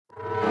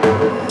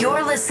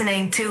You're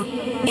listening to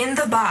In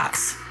the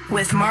Box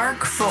with Mark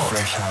Folt.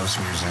 Fresh house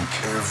music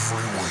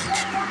every week.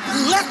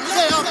 Let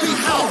there be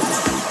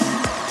house.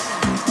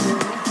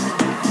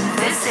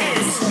 This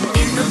is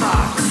In the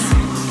Box.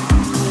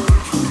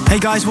 Hey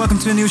guys, welcome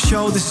to a new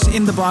show. This is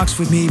In the Box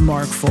with me,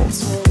 Mark Folt.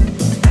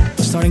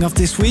 Starting off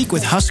this week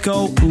with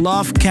Husko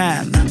Love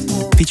Can,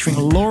 featuring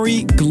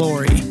Lori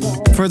Glory.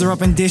 Further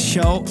up in this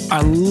show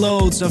are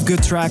loads of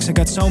good tracks. I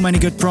got so many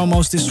good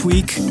promos this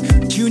week.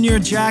 Junior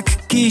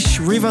Jack, Kish,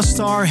 Riva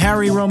Star,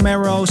 Harry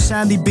Romero,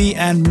 Sandy B,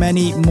 and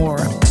many more.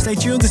 Stay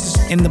tuned, this is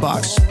In the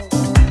Box.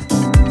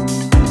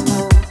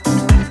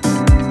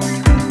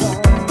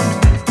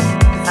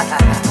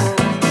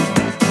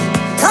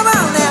 Come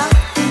on now,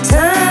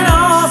 turn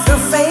off the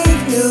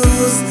fake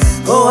news.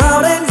 Go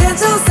out and get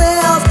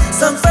yourself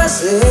some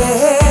fresh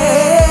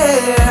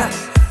air.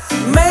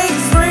 Make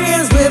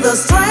friends with a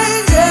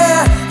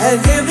stranger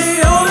and give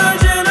the older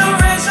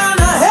generation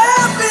a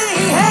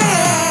helping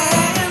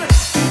hand.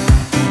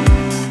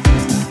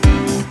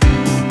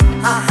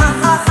 Ha ha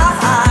ha ha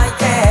ha,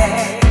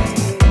 yeah.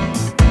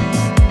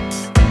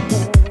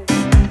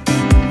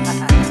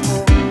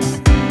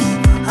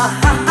 Ha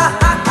ha ha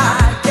ha ha,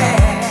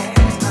 yeah.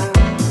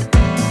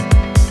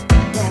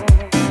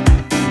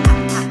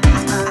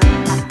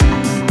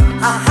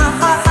 Ha ha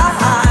ha ha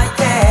ha,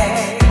 yeah.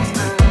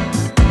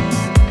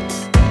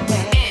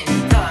 In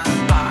the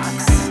Box.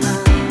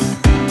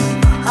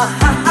 Ha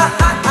ha ha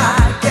ha ha,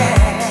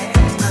 yeah.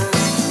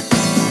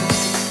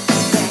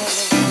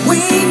 We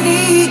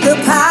need the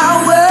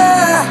power.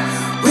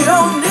 We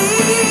don't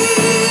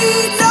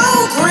need no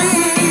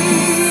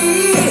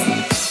greed.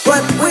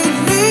 What we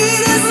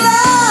need is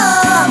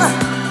love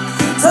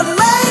to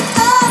make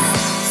us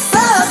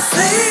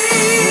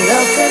succeed.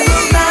 Love can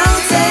move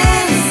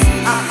mountains.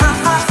 Ha ha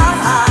ha ha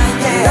ha,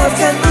 yeah. Love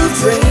can move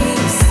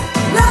dreams.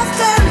 Love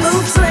can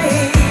move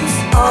dreams.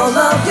 All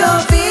of your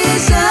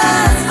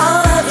visions,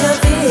 all of your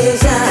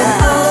visions,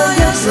 and all of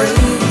your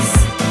dreams.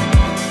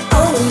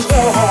 Oh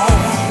yeah.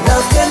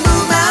 Love can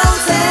move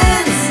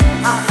mountains.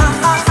 Ha ha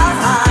ha ha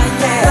ha,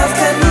 yeah. Love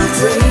can move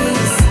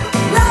dreams.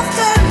 Love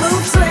can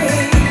move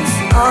dreams.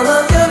 All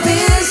of your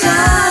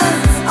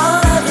visions,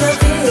 all of your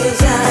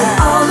visions, and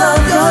all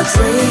of your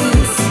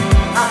dreams.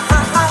 Ha ha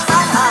ha ha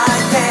ha,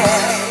 yeah.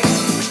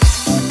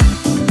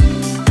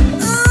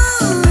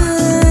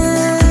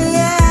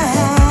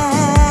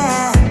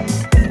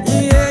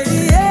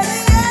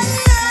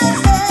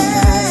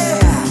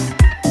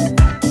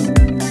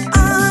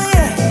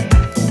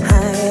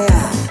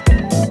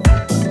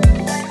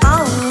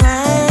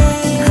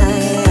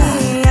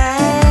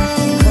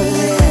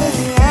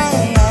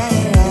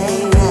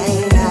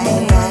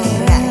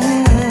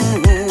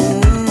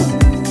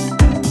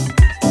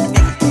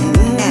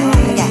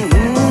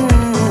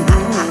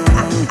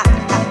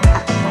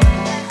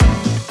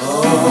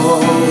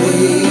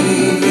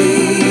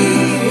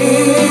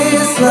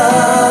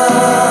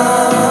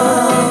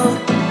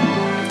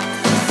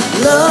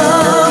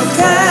 Love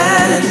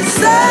can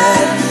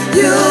set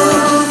you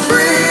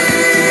free.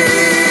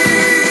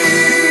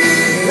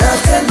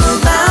 Love can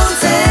move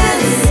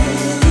mountains.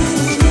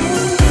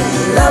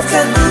 Love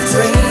can move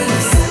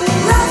dreams.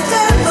 Love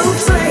can move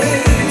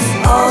dreams.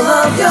 All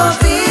of your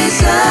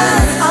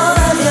visions, all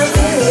of your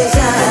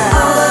visions,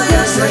 all of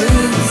your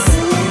dreams.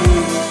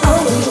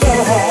 Oh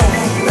yeah.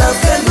 Love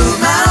can move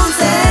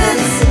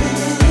mountains.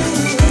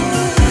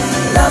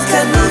 Love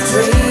can move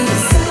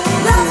dreams.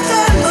 Love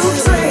can move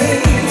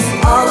dreams.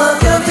 All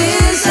of your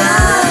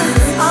visions,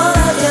 all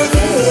of your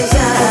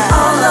visions,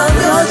 all of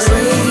your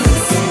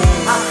dreams.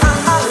 Ha ha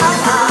ha ha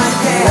ha,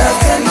 yeah. Love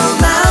can move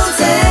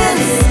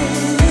mountains.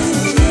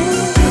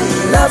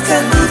 Love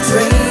can move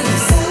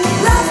dreams.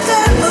 Love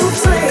can move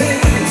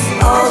dreams.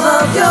 All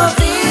of your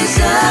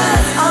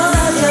visions, all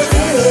of your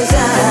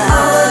visions,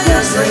 all of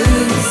your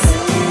dreams.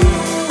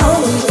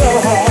 Oh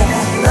yeah.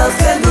 Love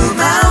can move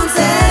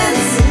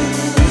mountains.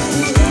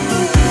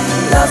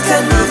 Love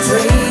can move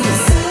dreams.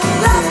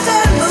 Love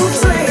can move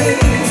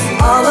dreams.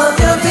 All of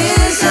your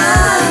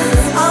visions,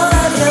 all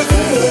of your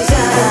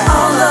visions,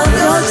 all of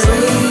your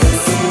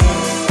dreams.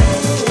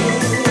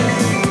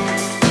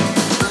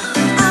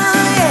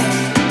 Ah yeah.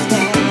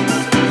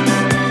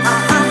 Ha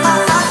ha ha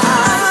ha ha,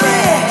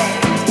 yeah.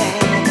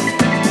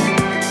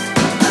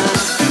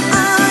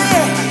 Ah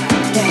yeah.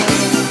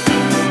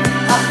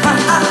 Ha ha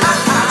ha ha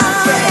ha,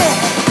 yeah.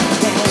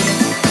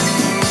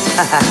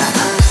 Ha ha ha.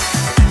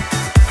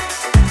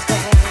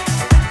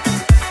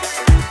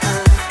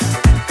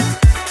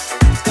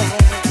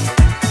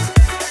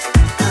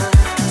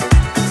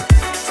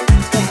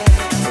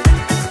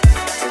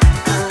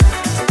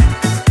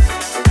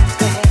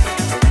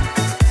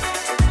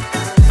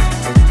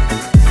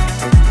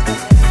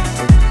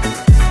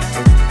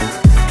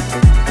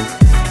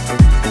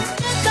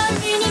 Comme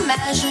une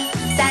image,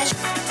 sage.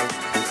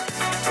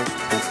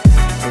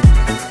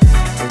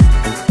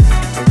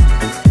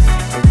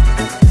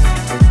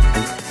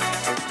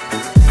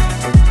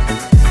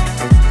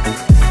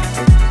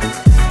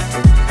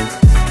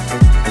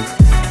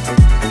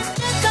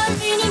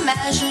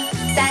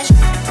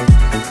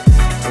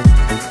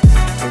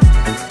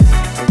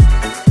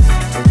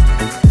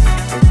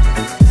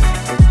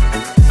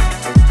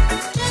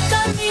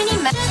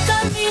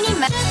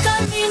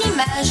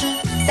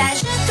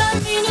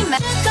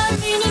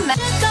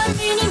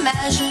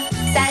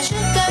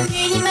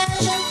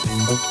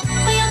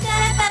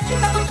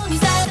 battu pas pour ton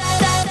usage.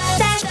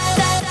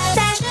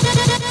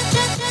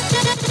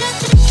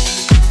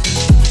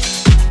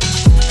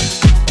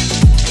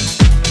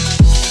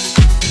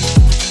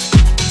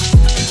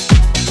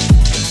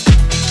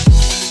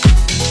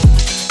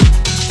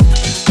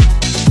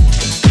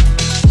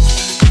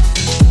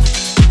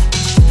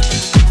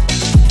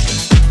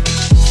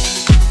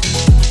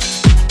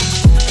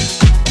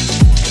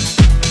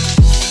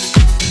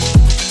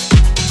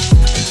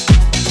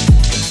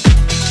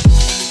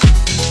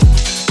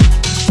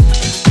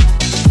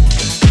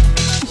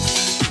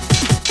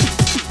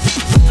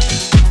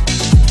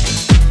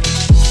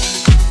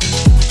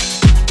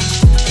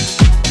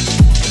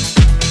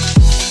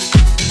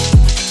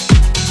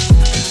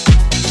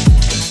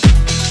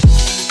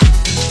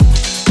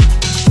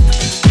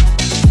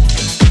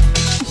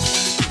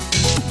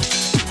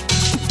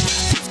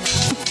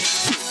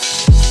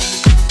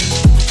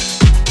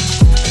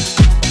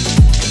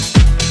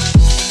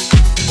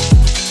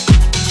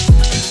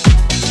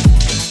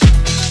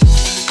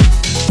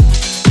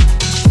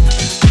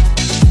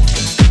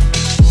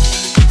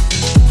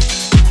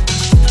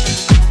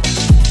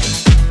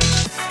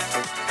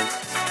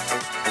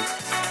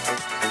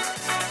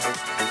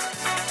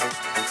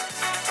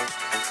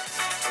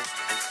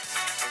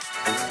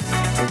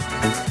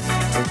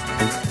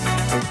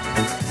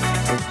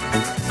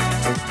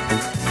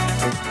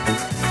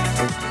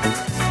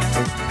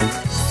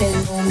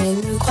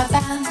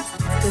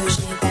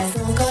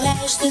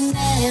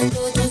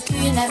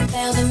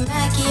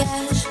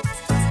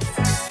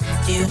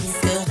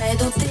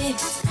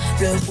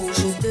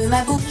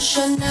 Je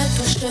ne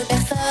touche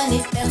personne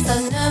et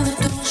personne ne me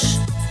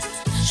touche.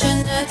 Je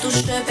ne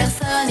touche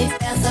personne et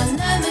personne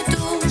ne me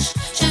touche.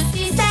 Je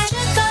suis sage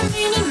comme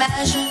une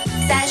image,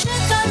 sage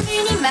comme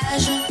une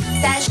image,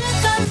 sage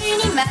comme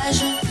une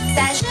image,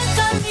 sage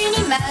comme une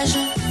image,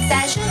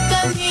 sage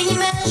comme une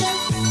image.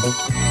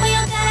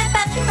 Orientée à la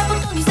page, pas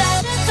pour ton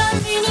usage. Comme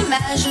une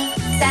image,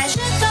 sage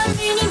comme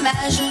une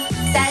image,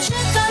 sage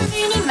comme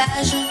une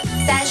image,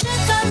 sage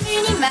comme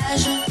une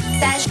image,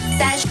 sage,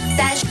 sage,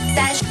 sage,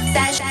 sage,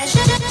 sage,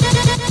 sage.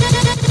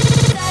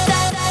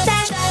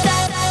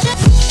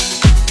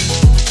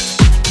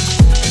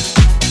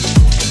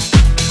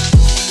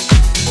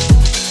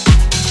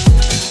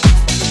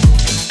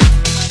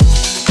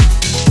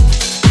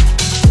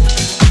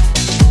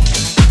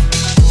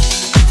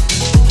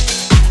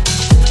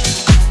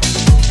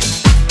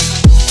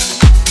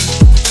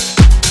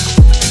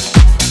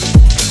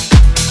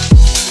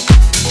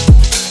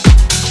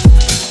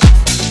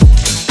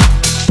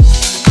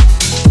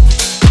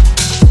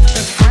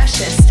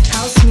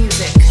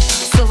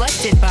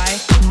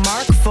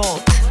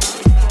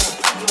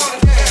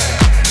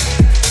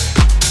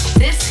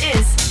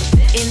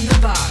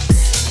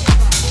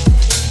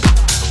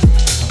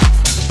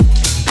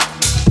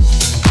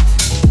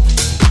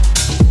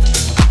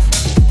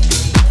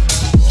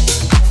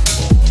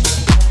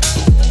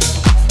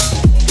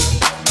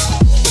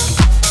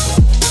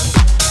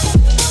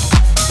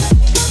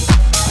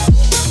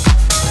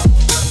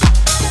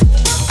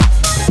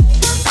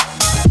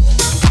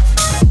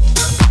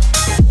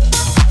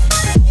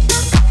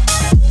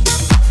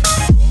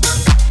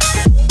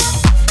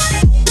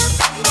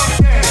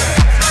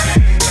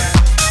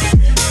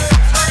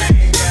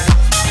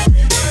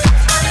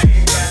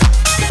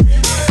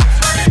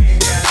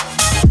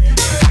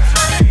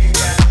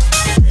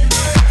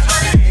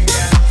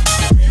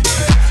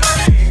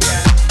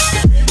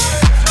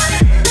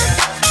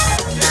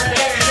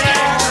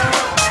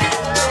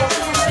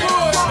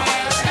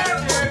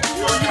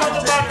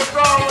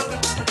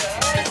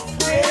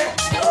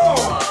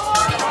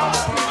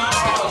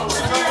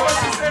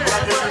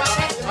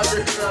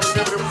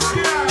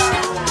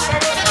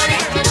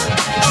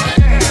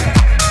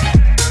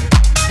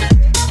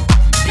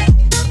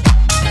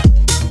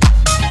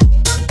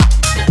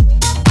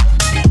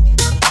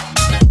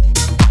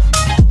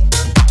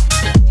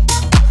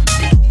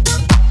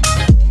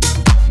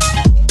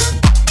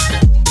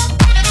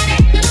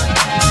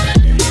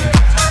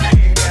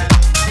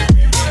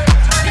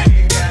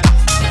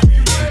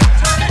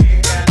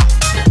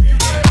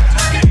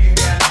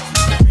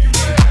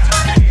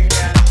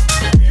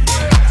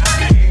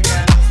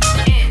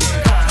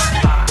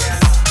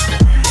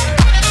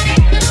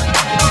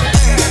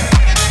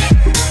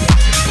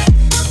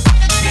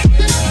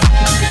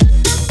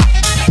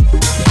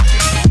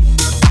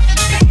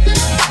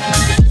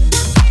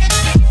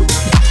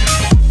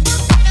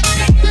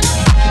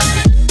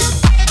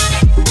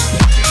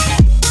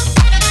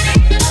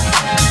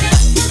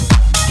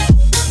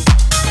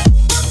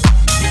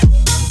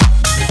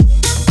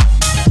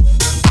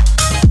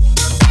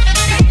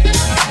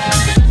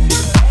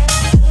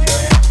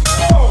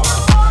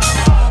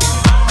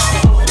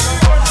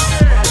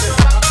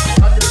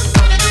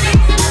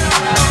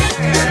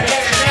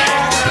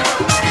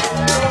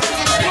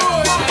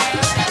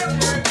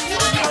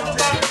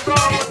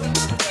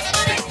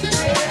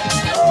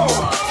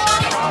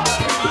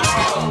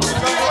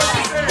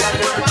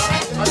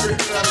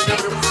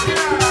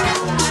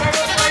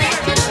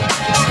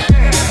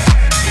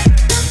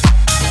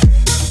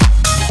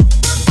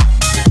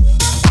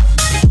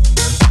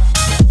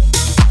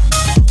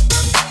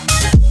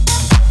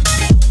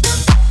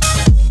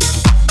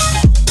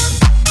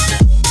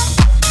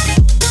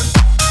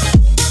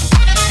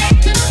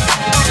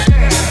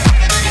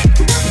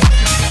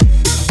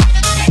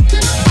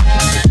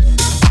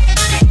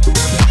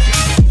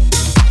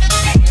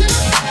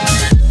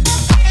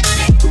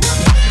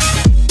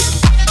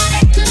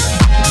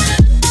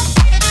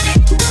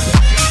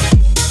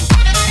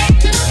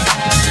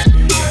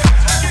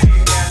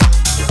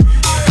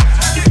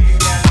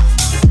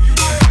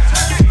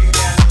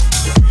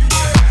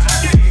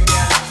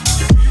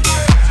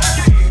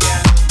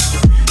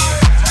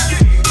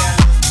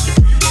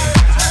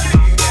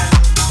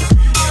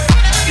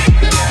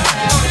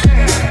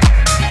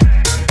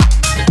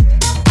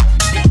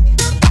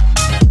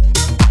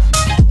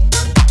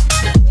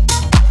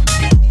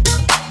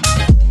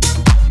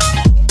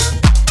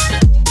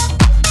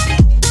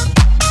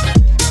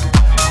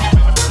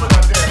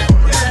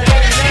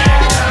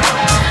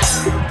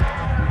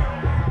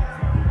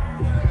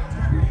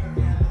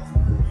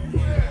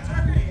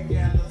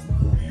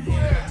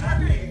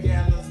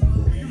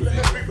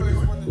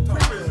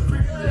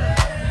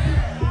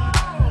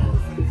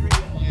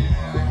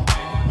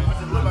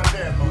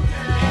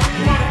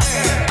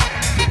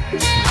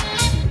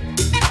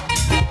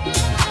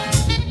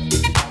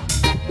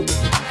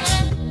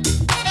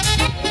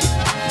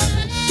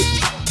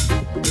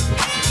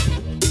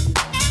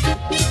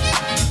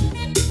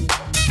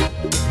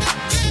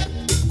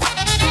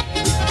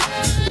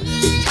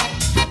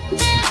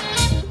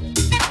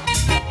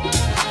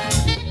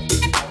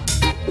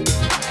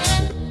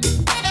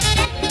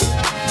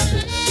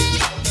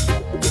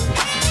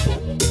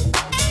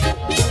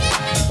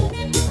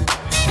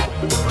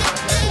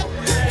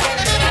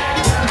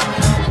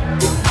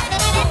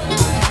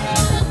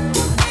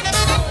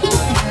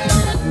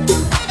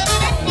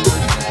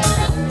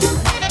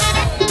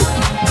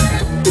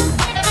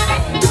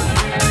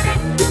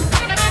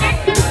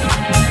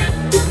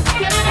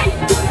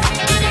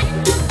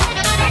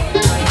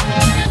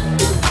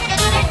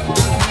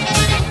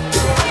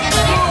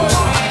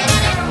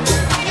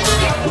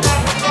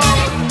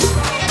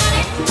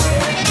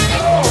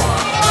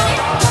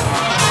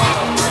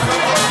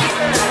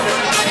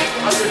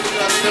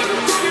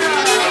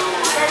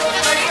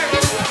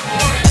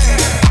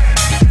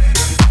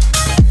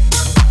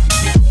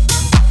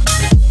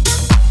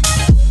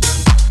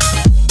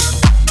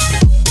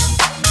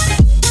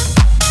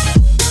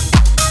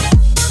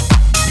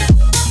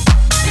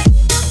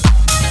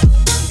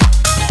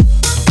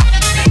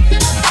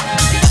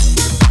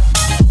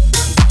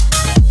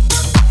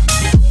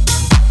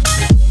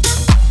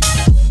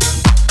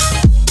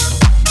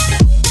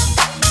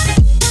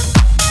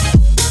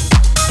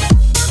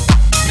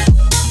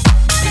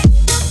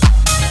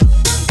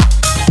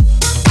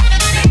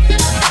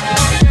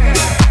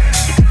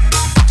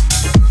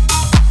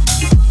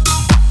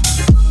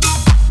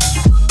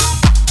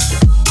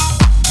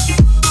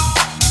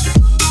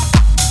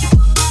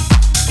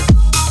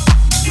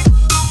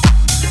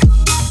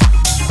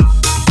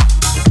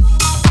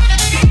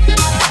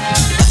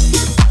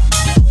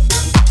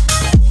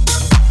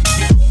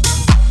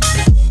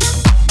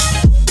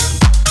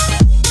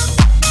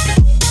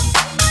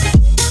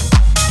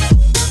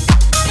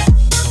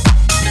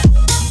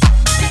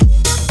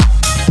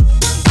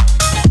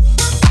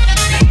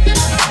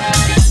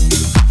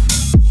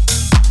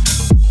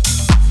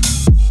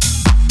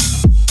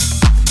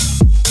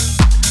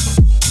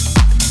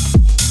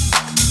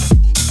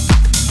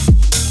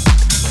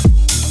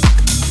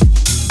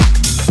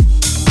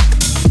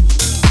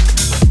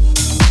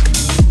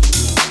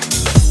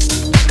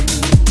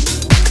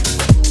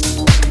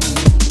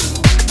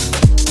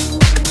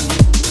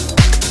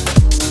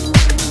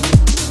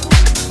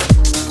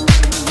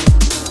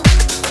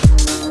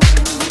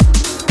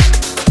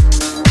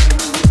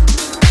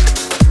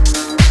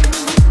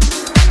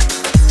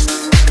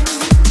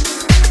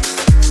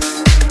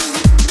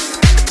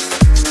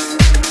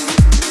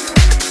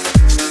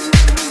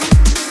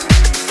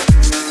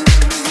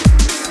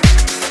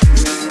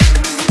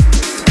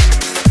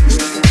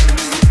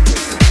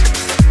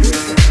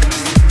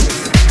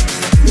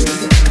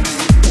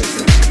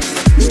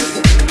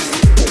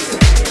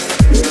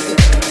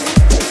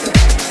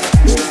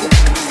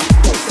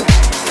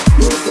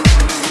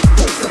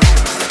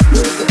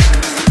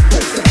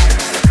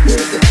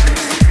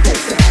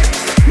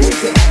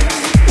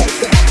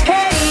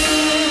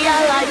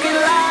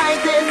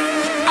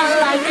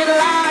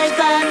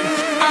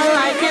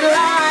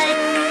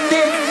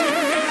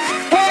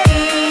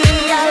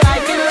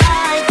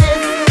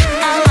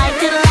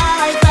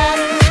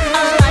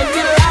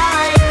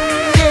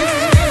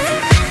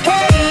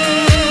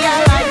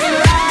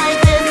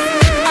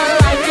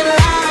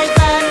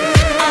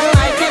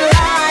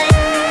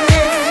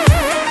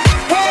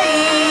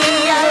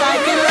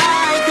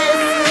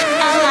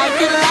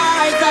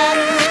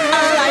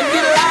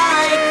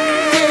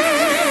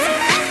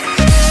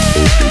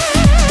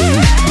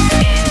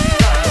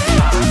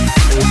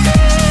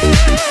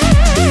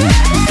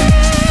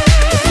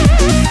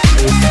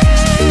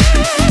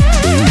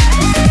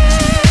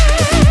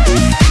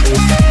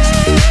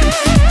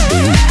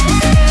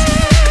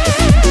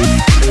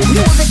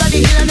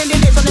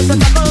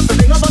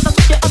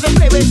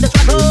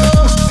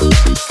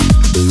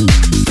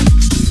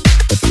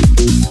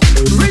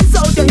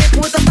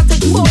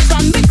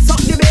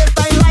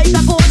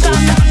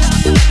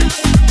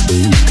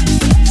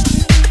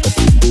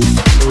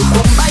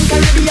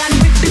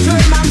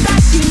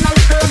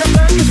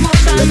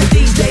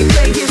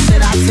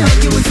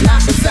 It's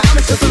not the sound,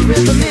 it's just a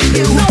rhythm in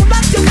you. No,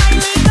 that you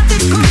finally got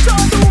this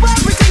control. Do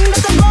everything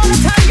that I'm gonna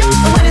tell you.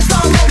 And when it's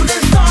all over,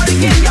 then start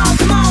again, y'all.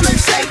 Come on and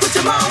shake what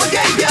your mama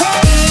gave you.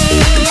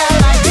 Hey, I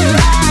like it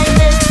like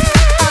this.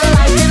 I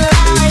like it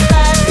like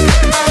that.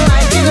 I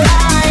like it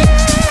like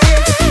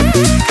this.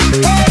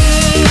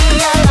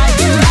 Hey, I like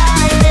it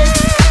like this.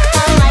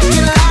 I like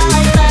it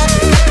like that.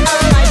 I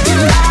like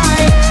it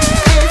like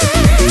this.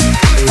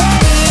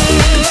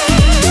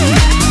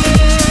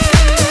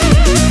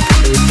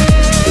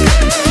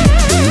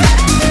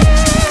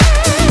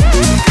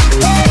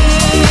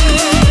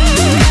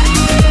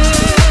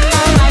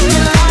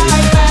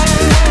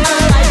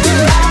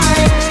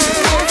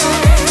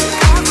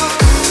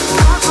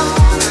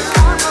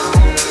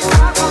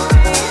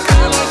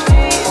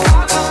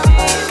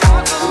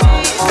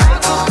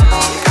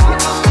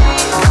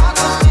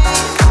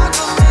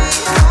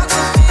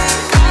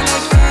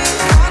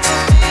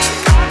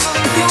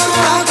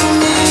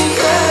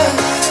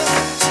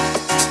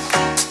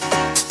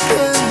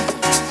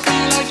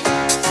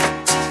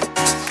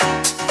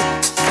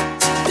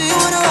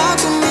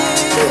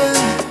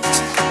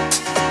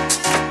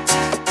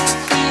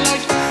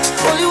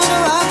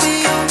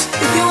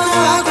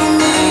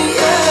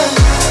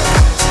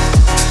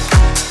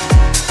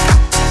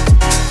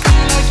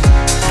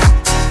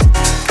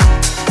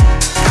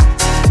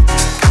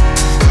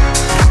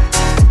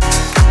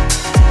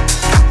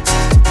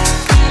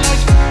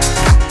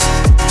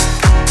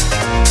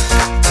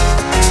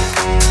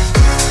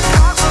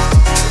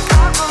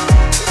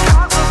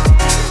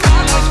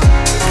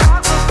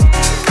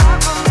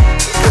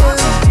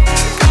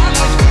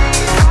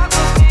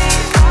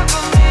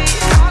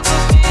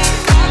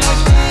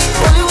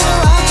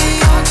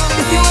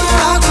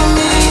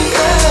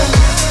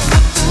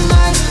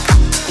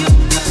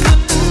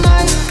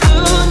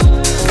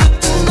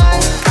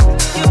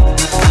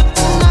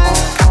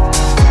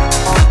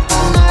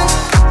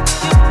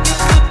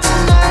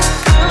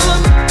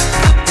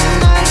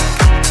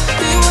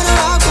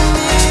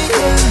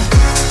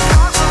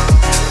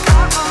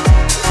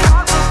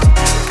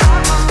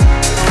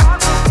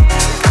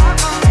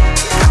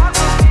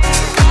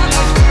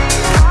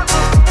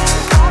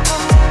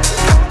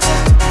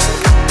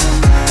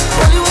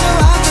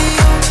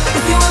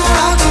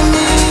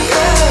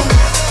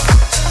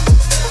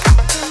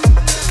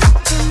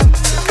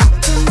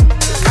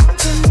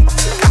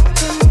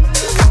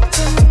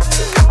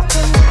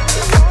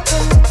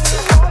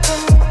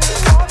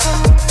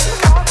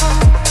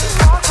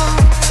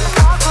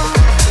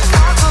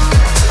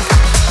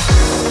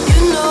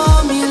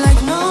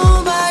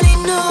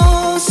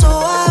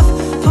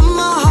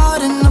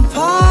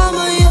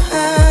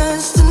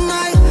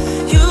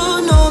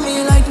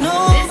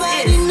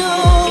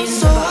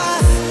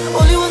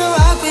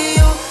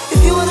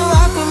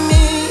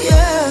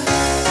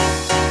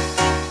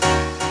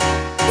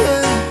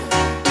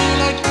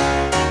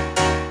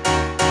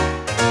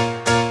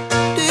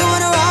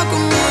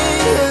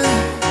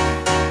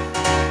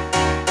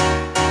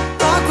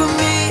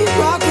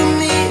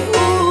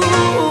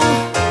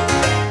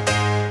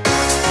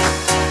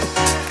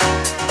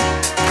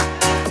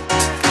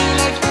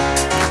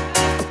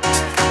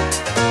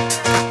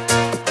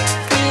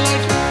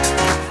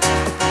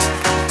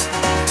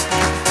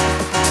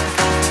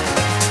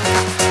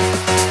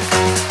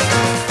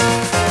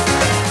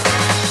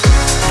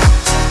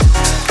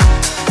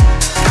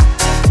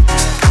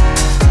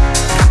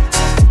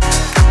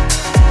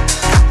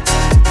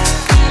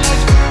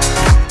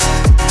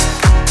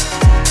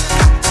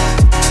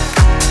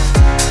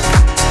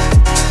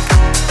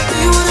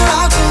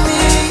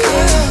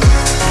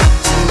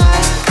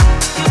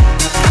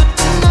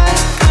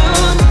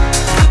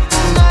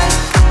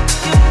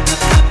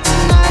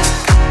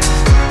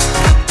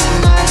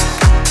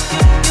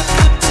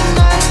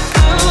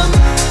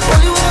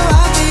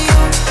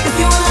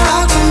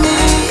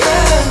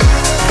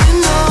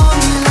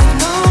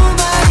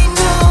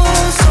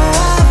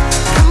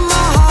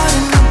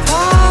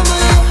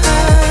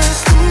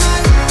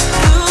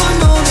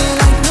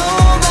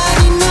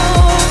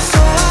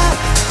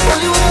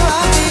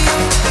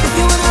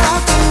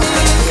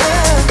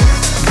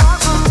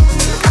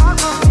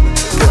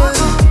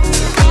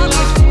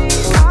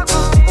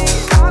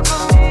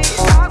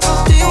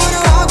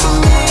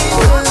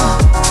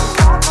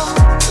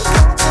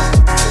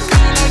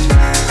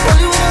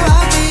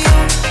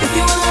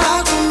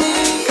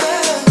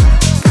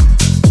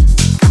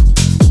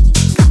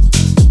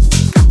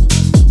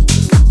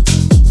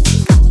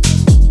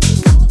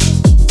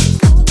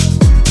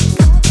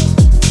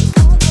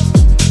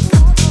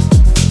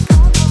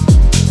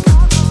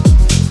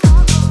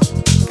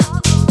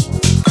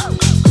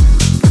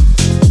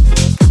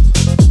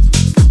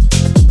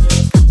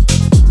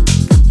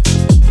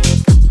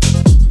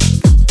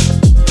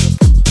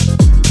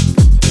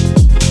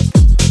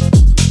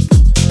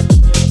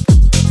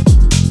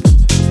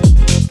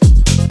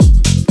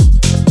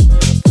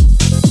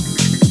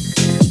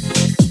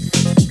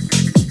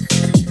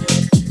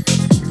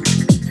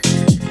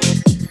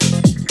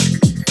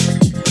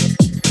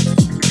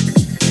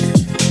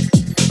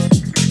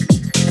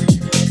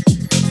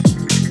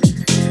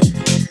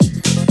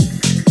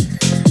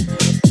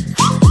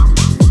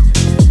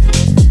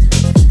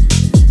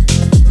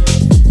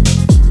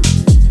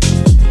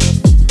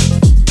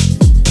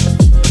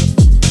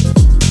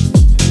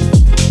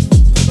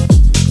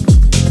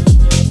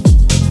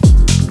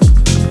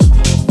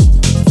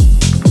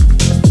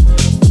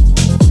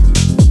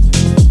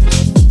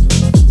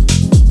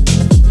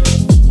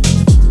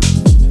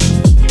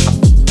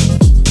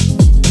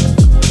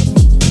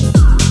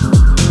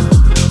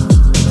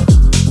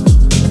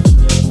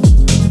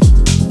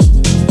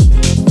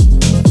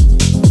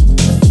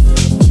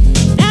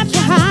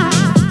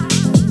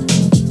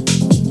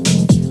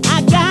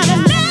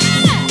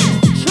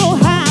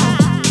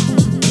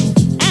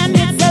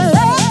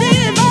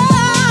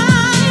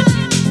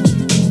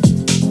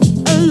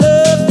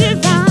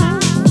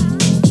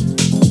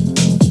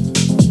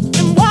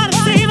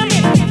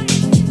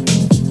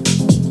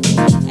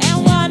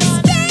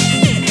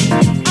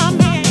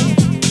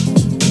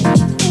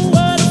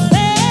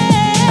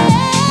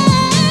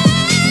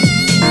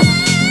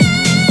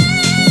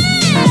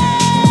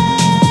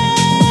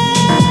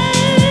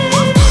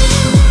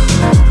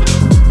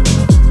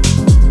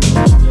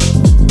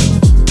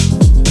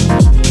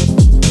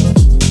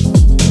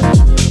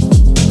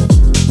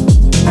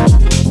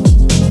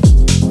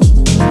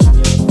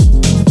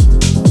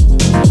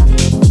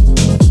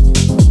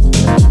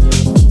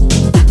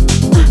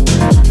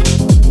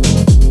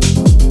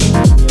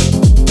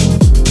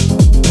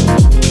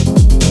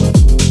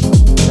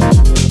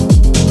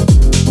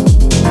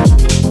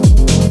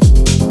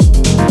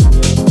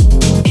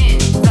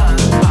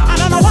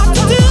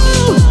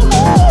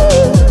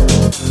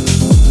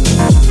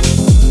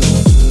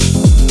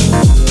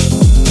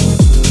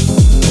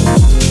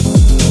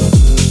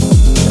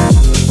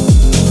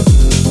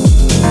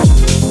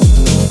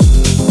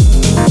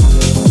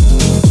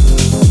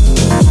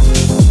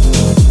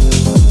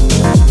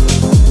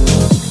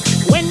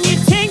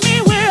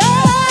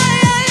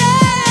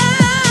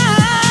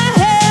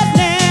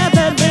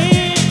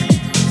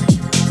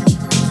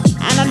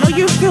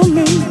 you feel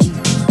me,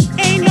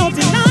 ain't no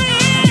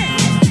denying,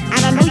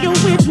 and I know you're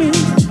with me,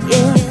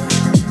 yeah.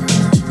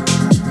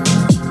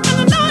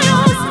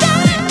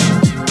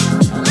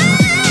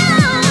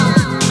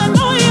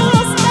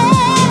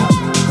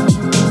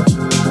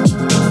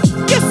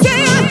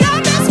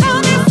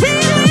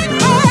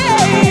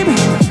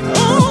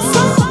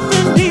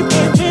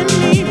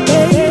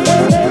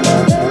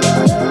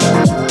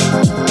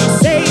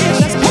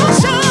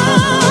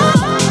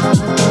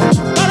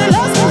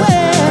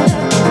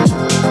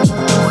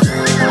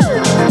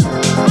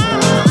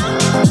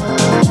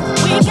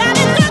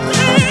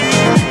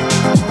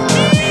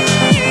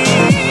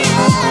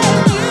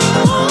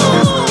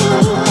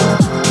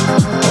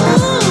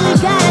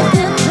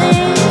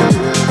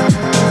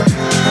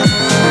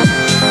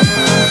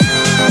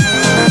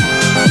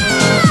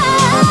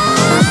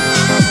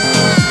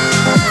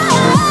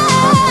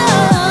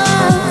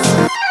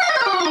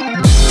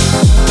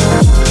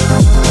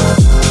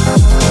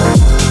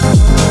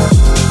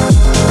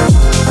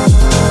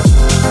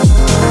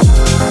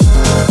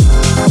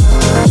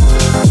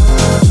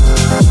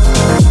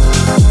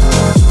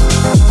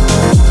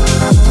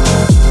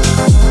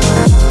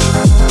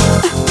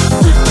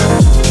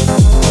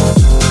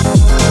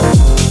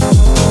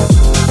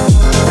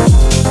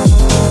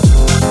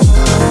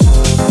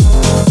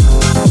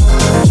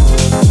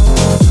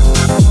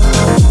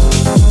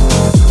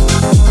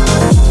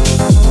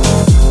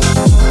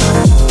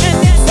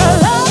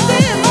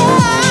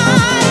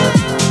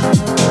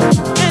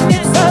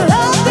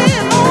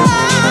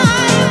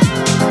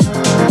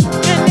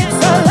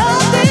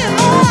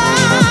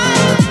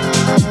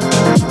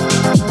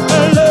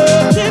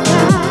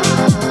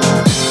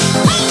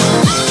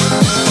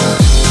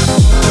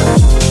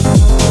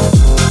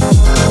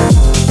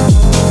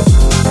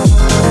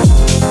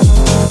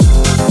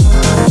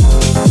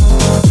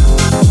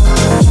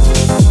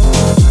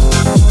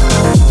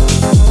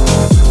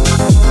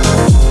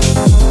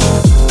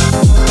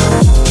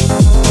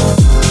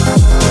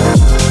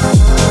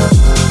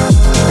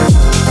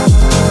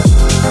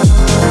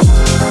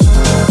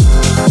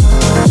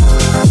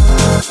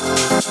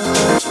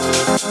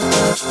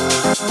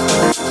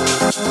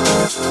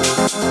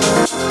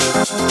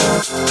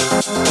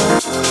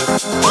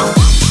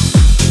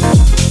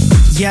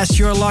 Yes,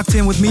 you're locked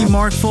in with me,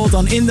 Mark Volt,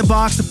 on In The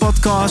Box, the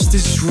podcast.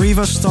 This is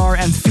Riva Starr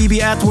and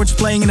Phoebe Edwards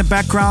playing in the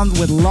background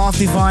with Love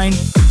Divine.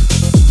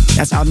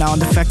 That's out now on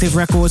Defective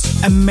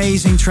Records.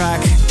 Amazing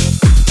track.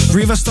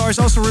 Riva Starr is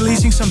also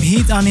releasing some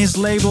heat on his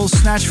label,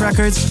 Snatch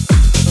Records.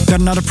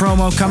 Got another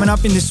promo coming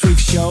up in this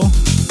week's show.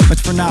 But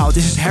for now,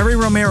 this is Harry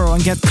Romero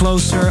and Get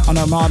Closer on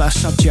Armada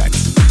Subject.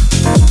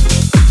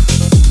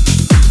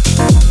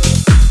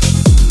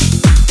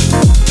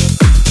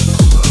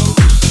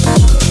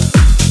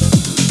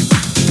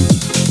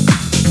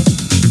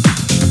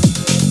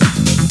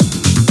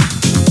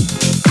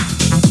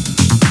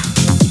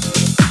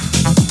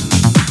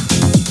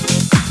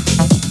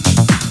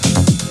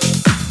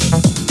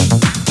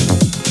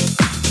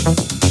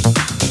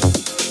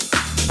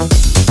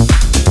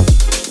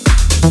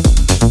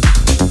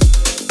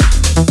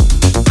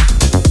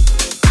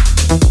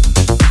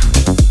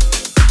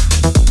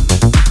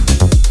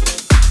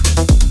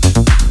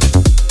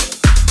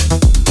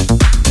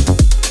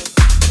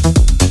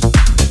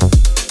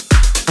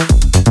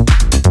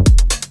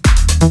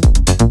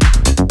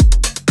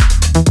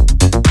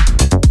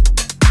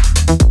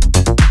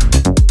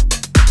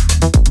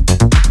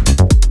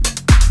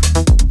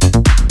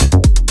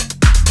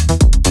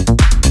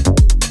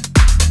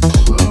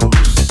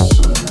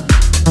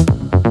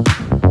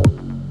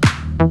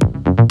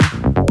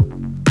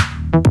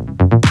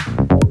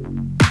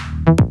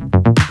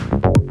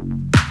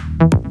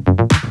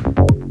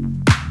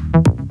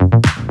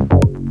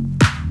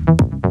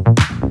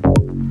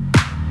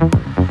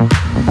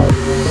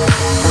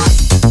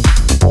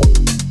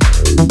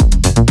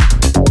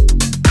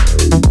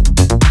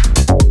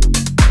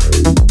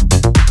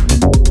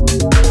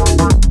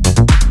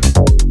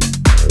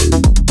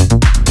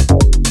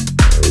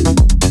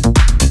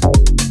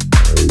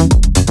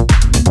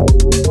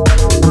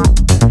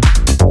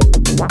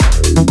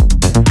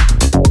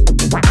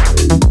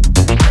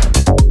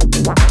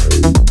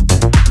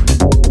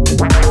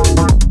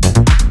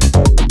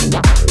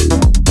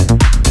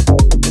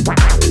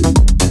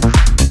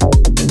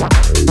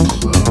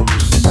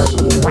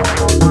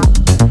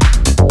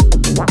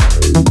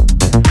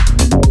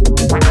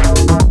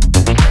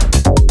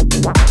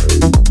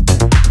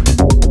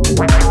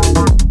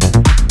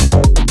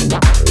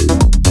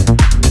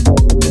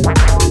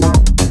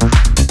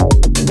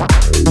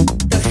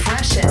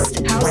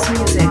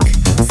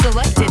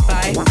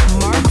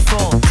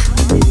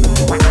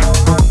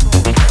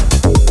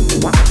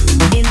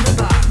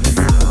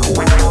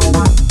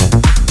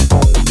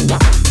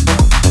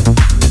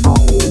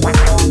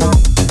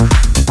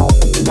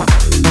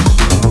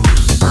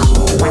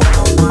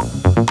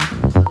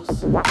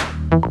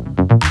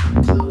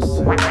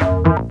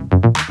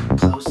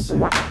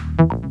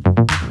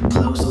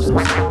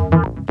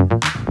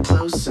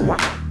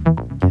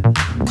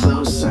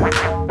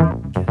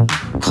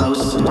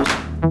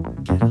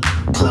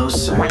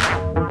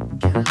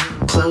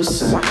 closer,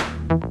 closer,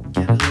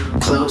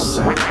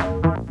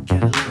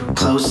 closer,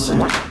 closer,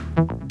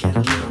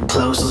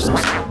 closer,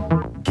 get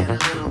a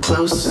little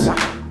closer,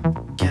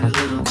 get a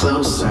little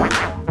closer,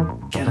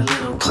 get a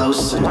little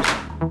closer,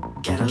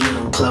 get a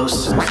little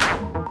closer,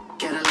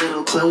 get a little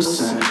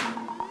closer,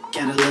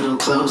 get a little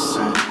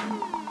closer,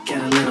 get a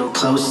little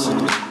closer,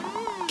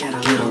 get a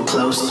little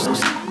closer,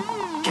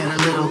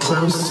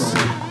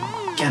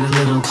 get a little closer, get a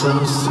little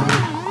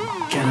closer,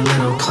 get a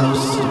little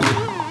closer,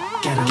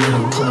 get a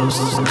little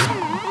closer,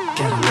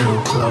 get a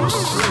little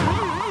closer,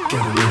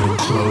 get a little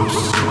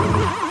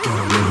closer, get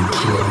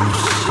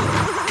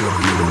a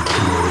little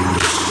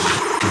closer.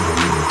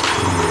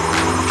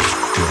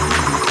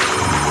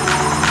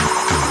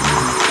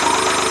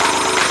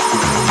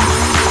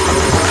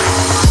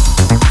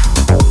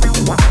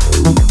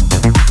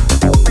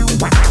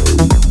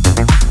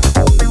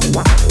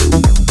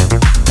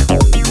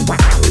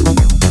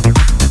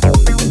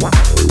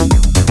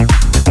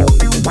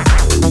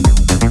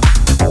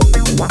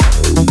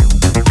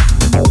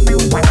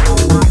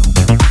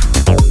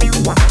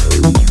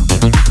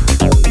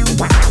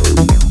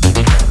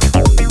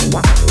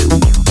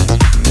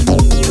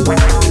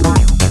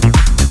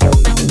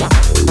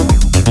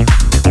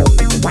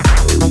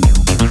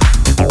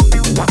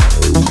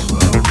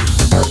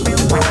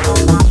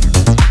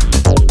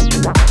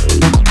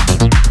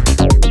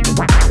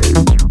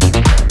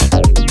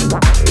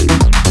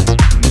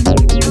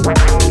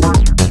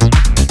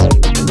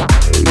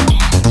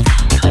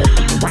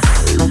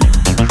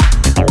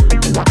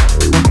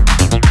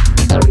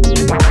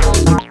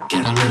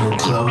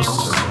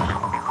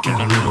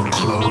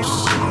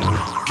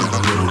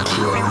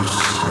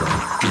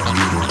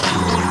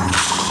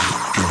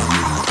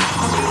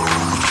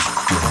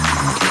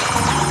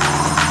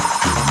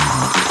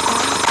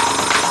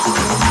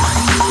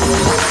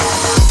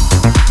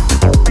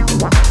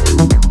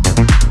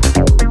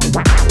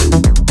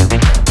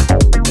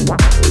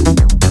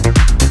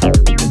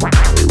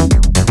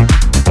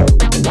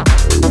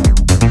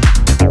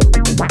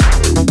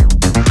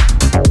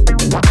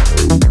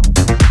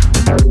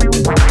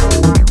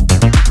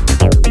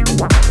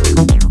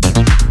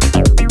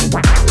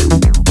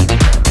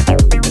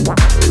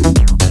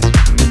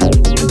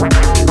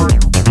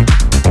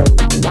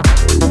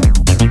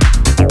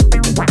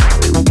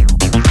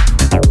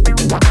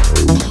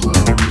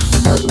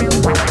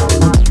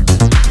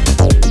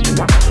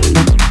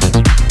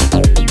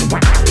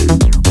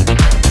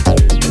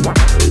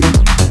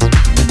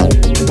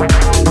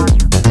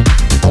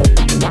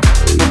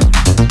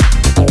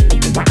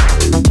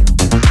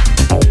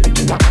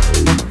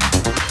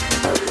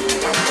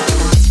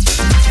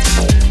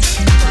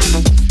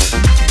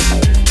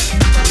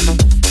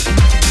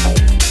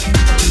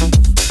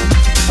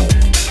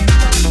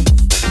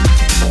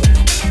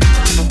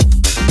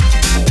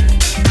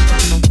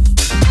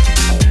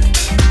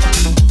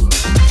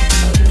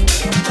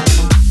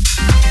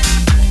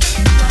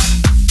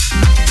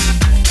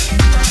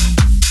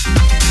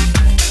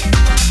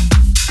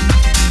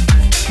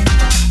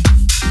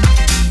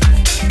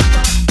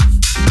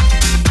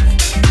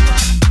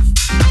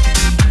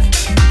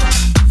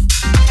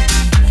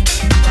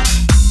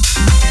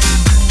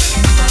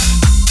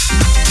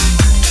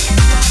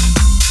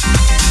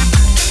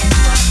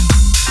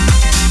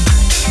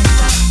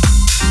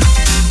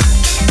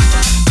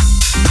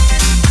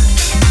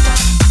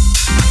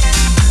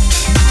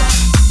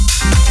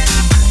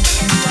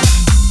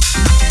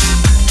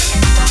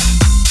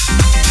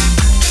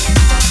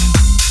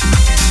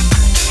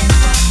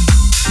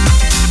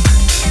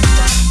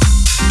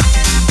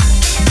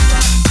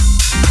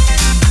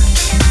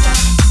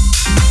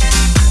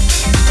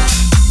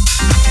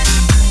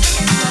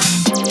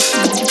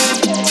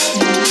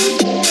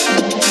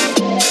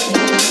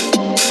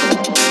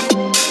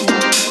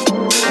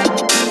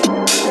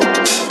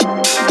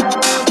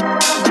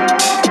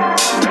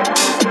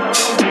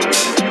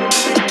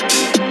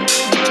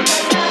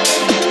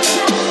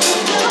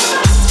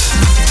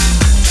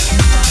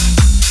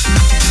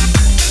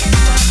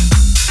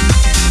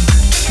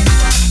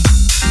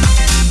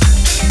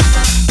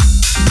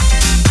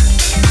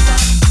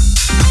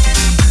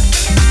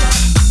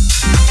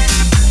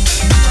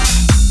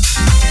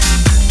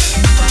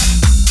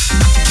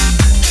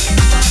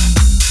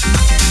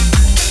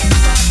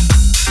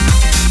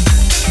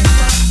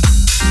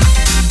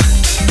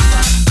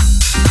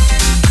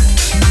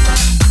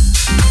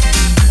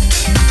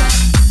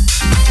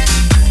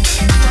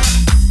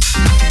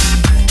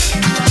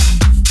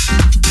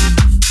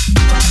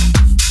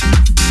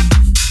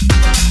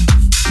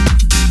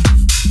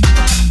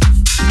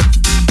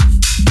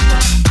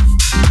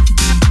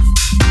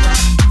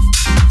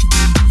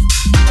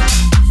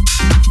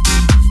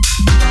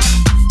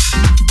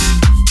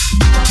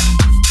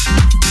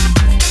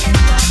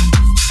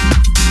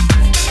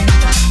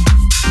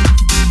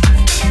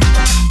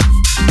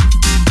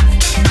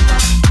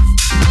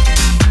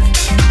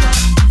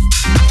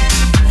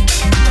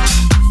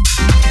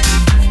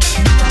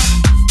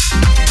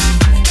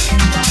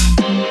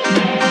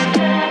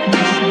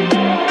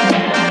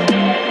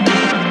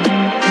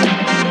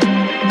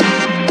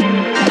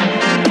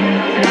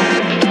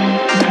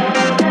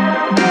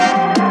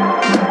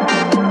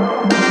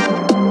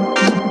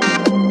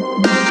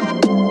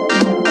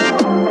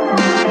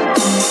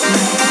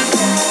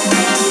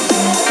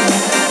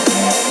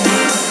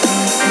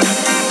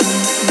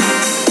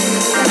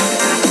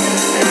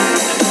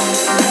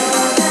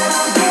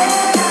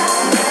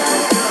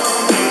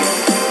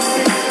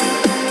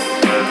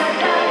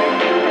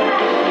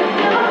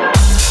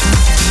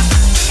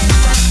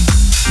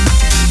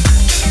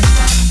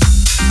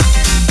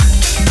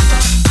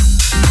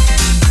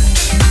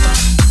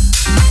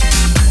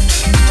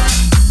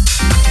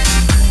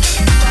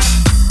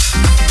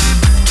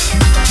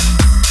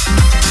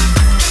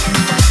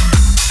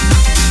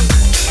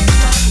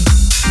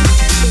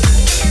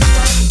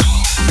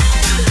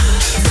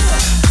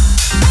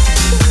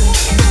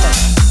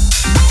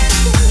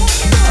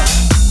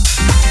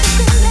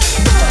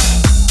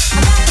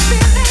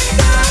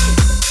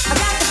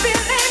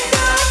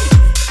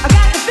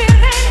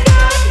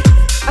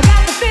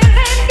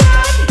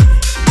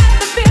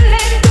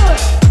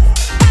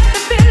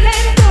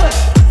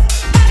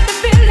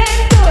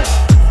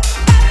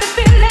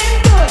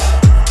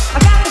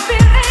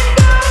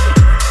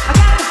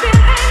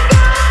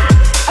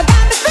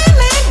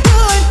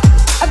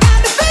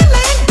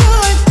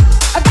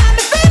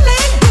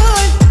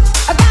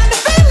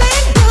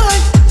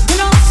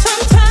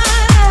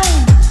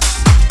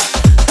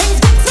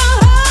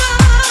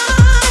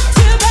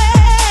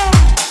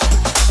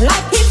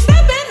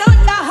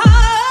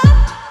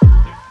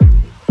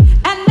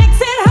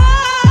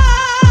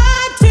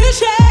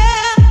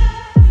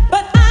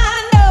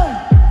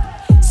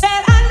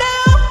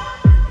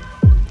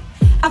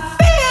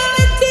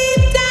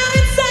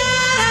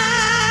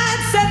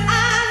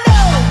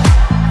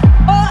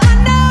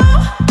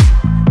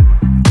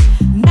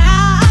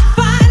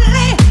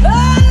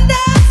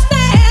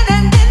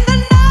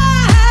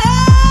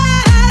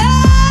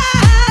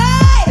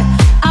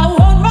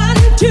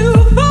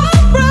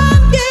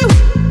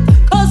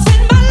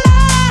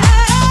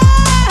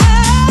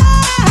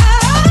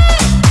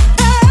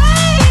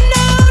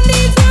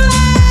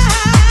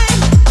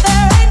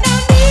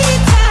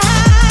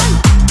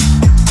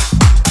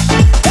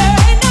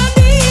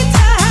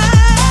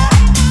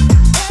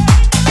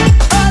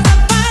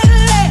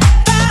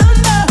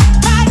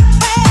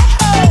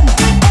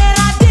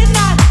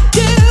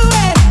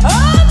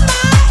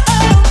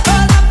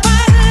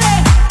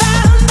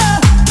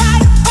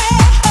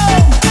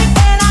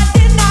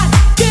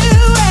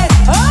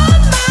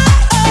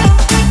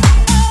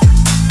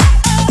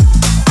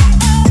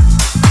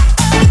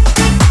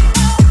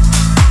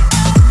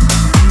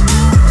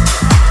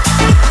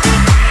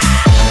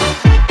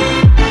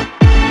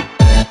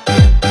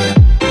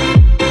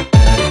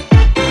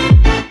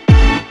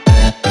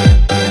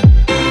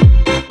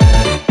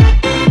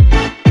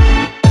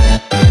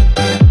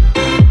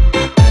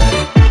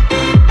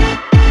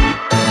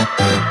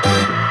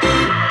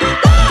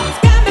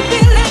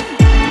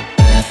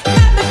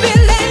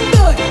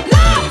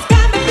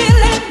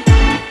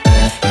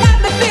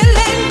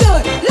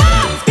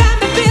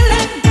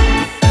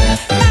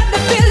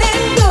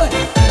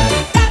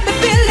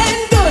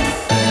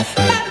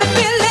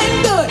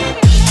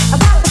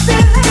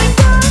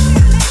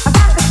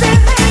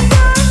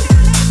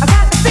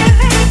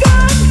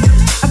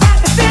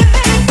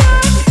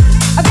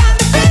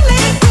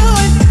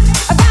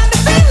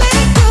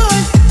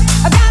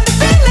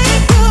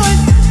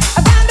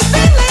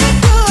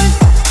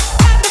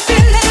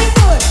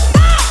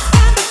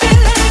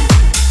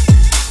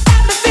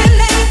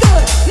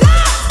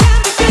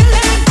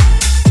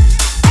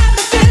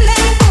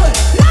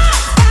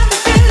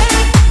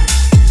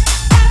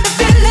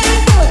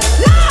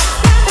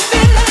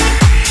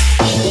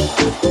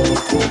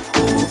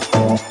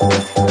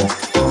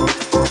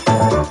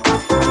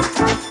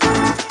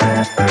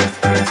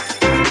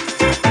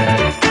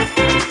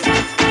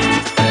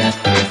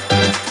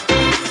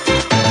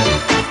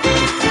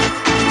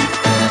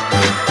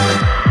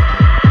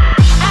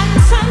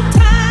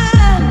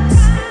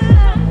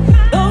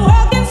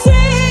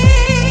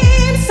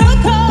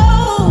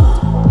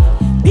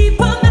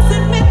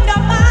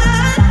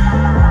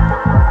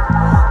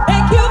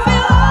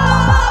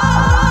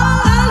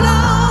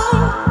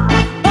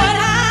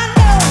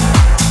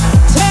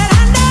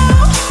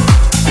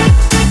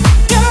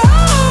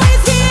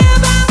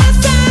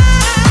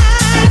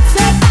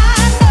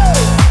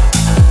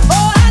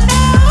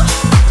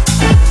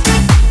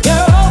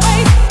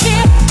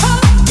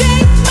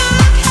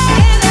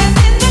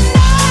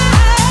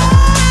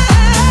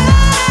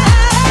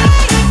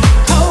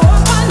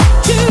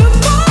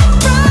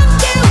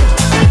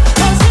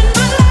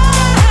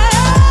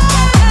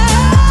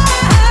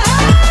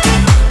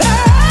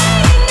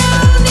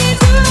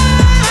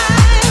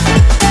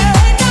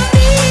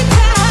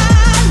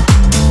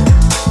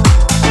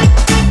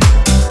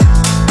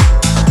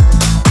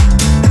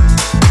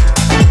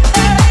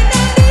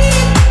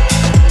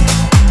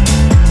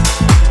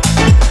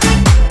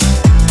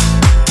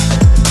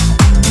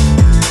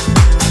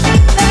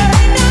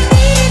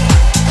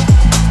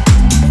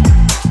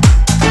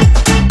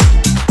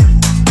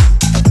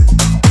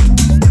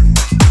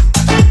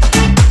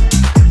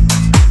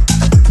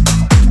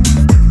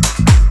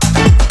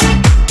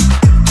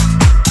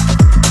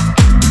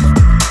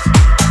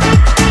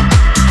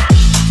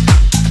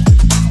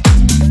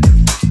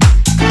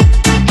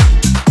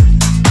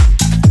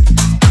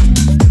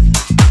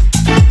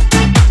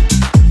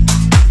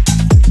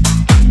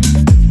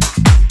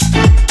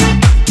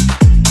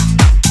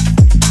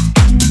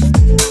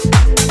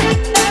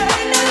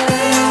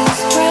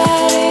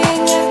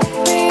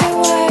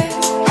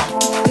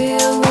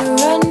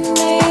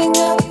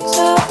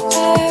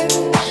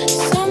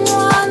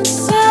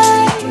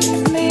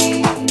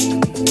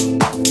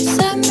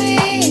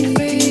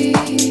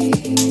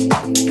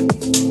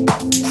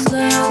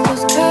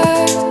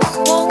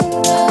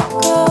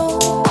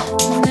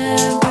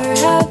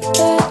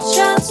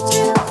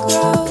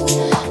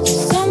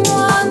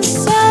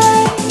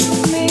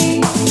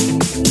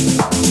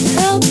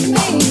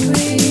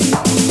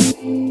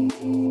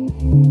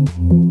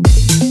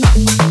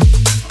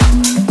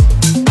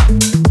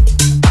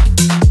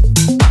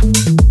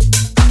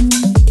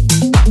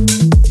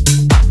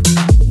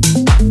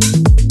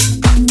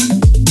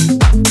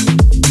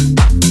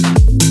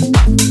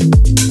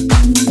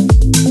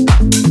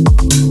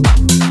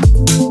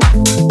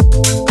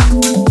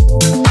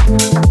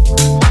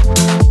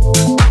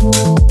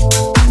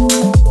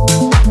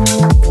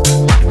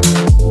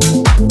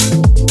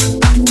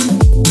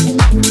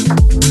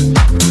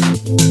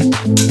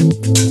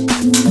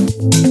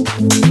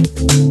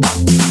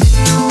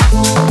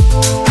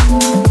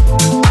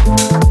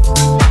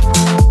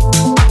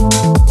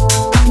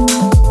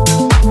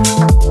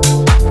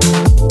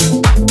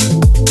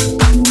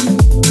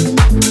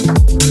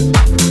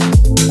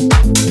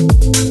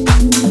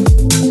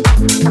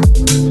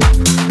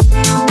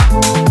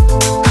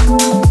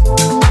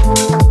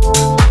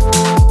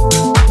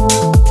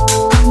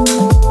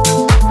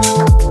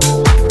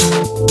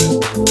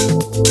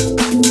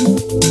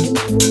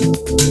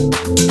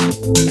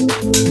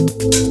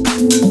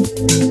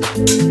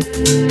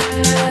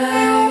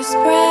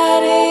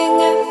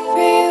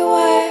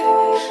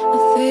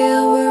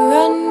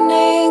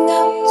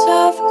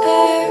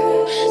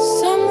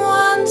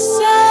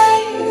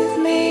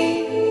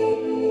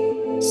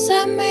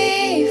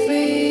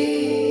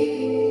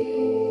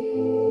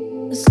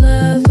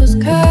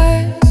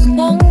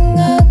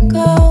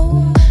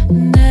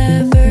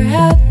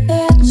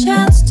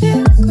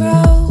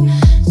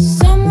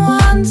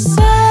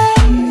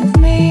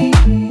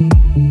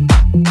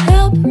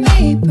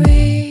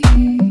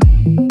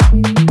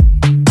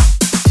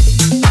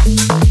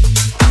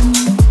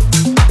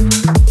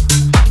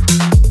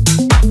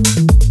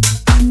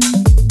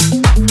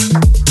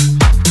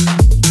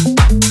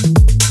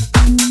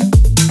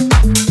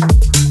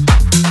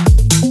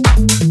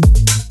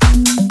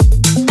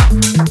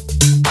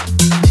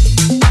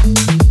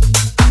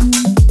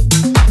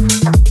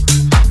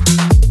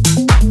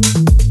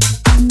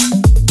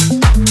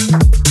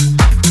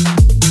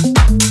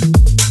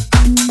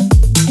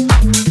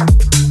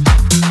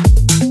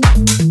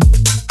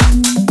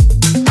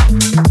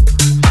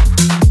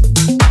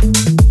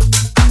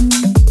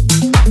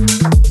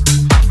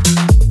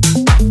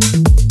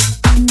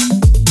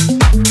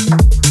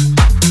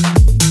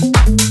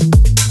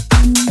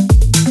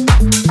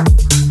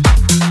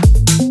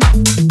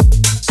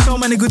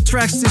 plenty good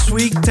tracks this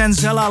week.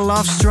 Tenzella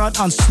Love Strut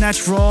on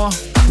Snatch Raw,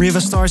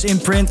 Riva Star's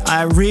Imprint.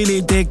 I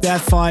really dig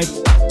that vibe.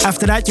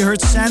 After that, you heard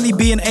Sandy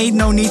B and Ain't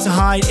No Need to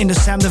Hide in the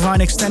Sam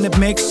Divine extended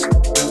mix.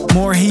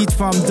 More heat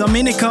from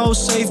Dominico,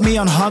 Save Me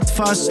on Hot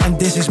Fuzz, and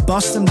this is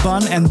Boston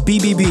Bun and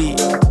BBB.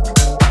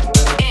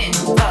 In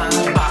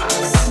the box.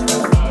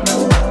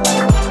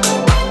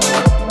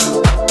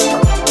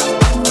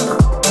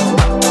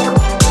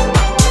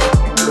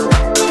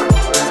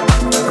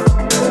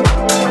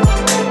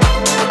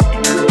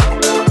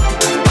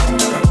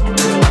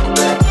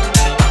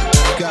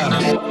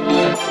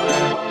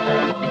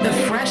 The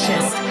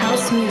freshest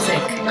house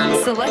music,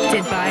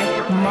 selected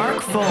by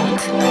Mark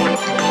Volt.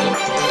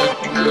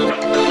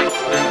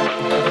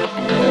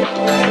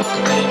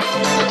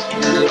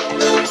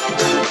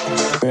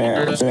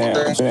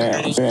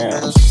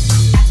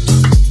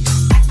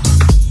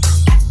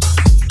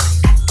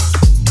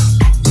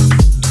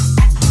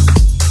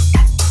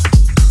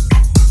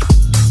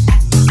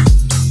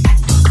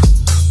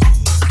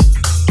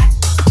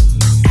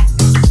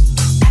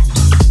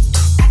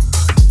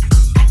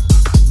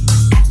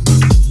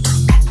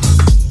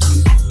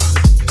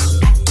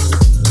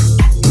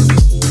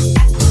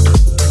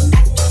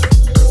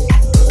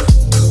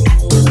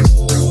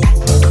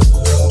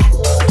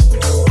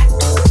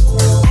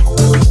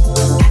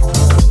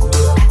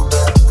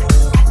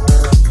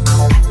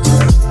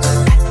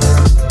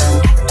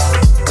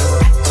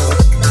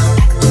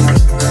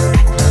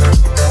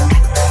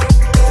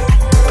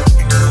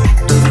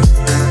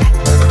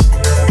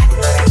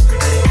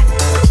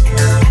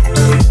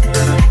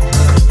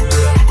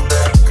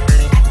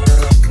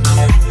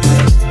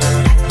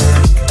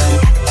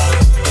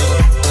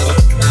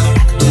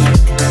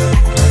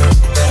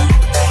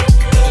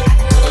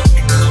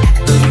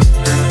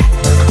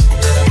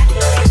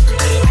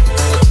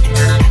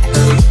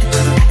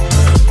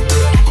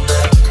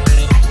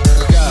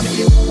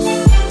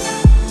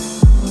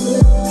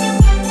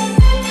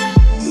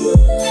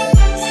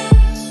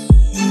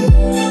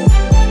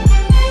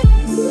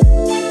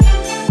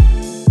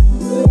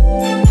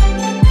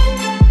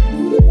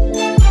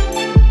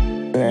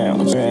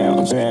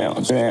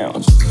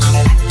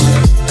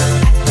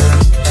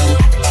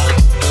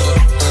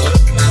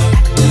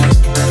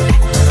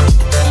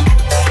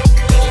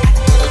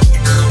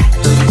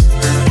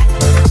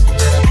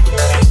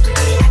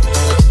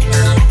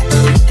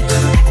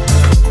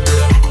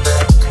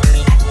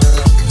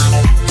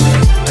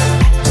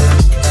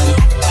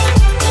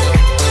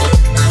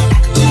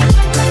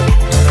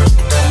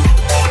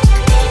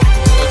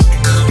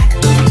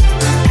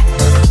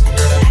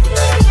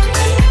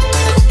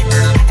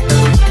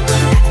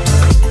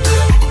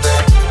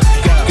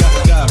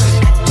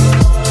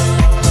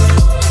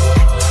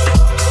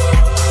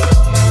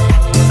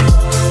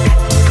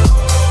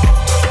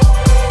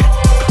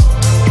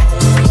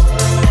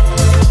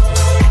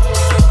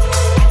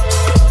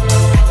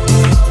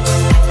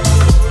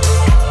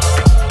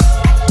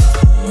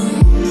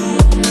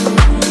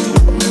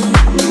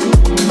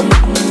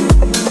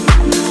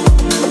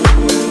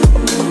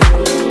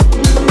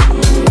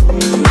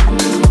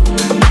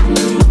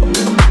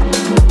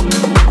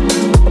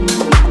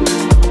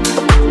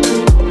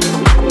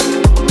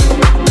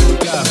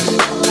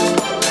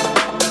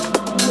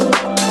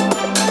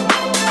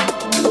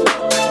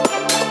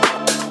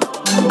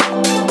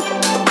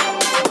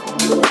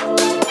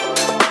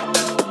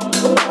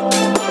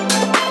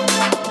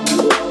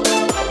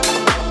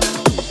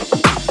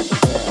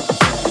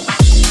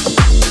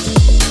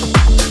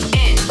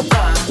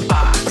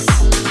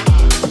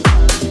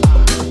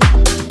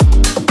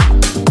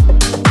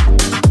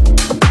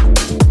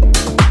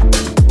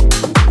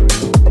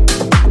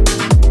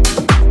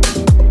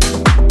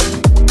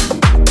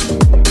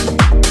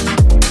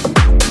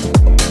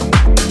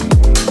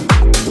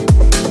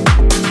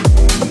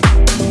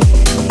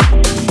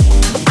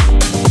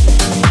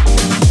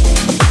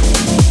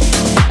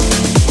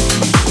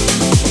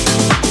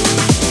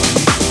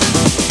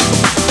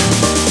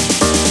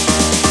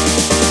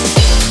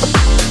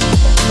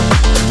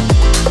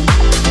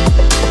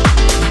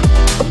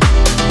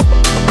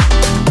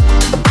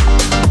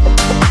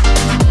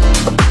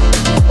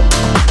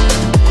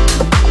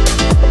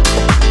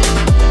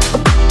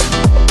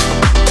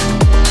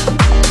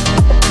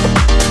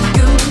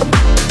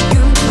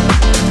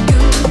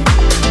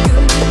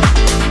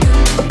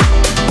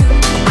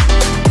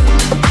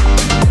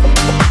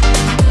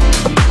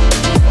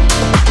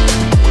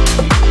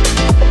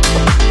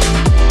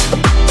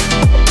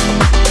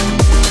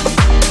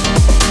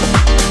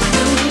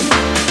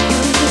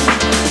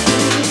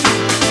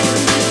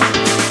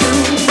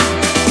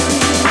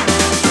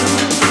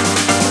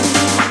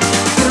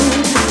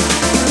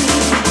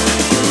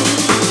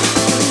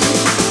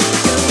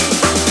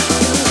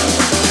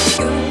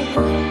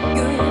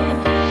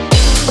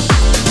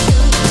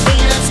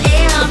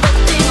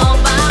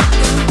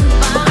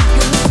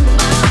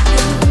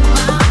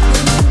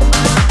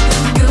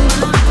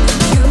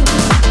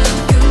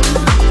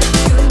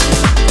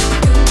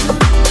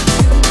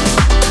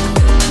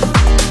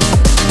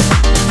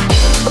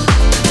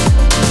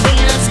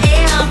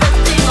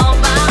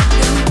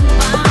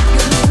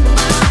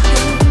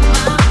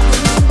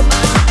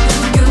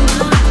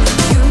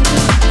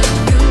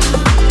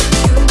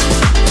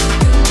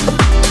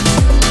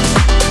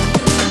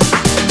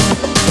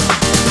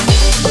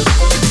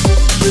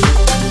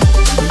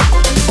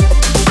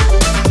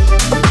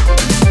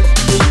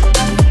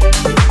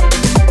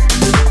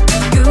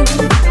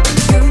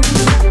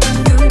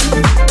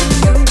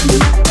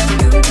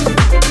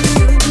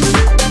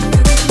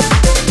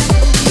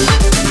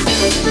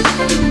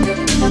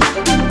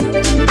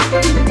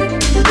 Dance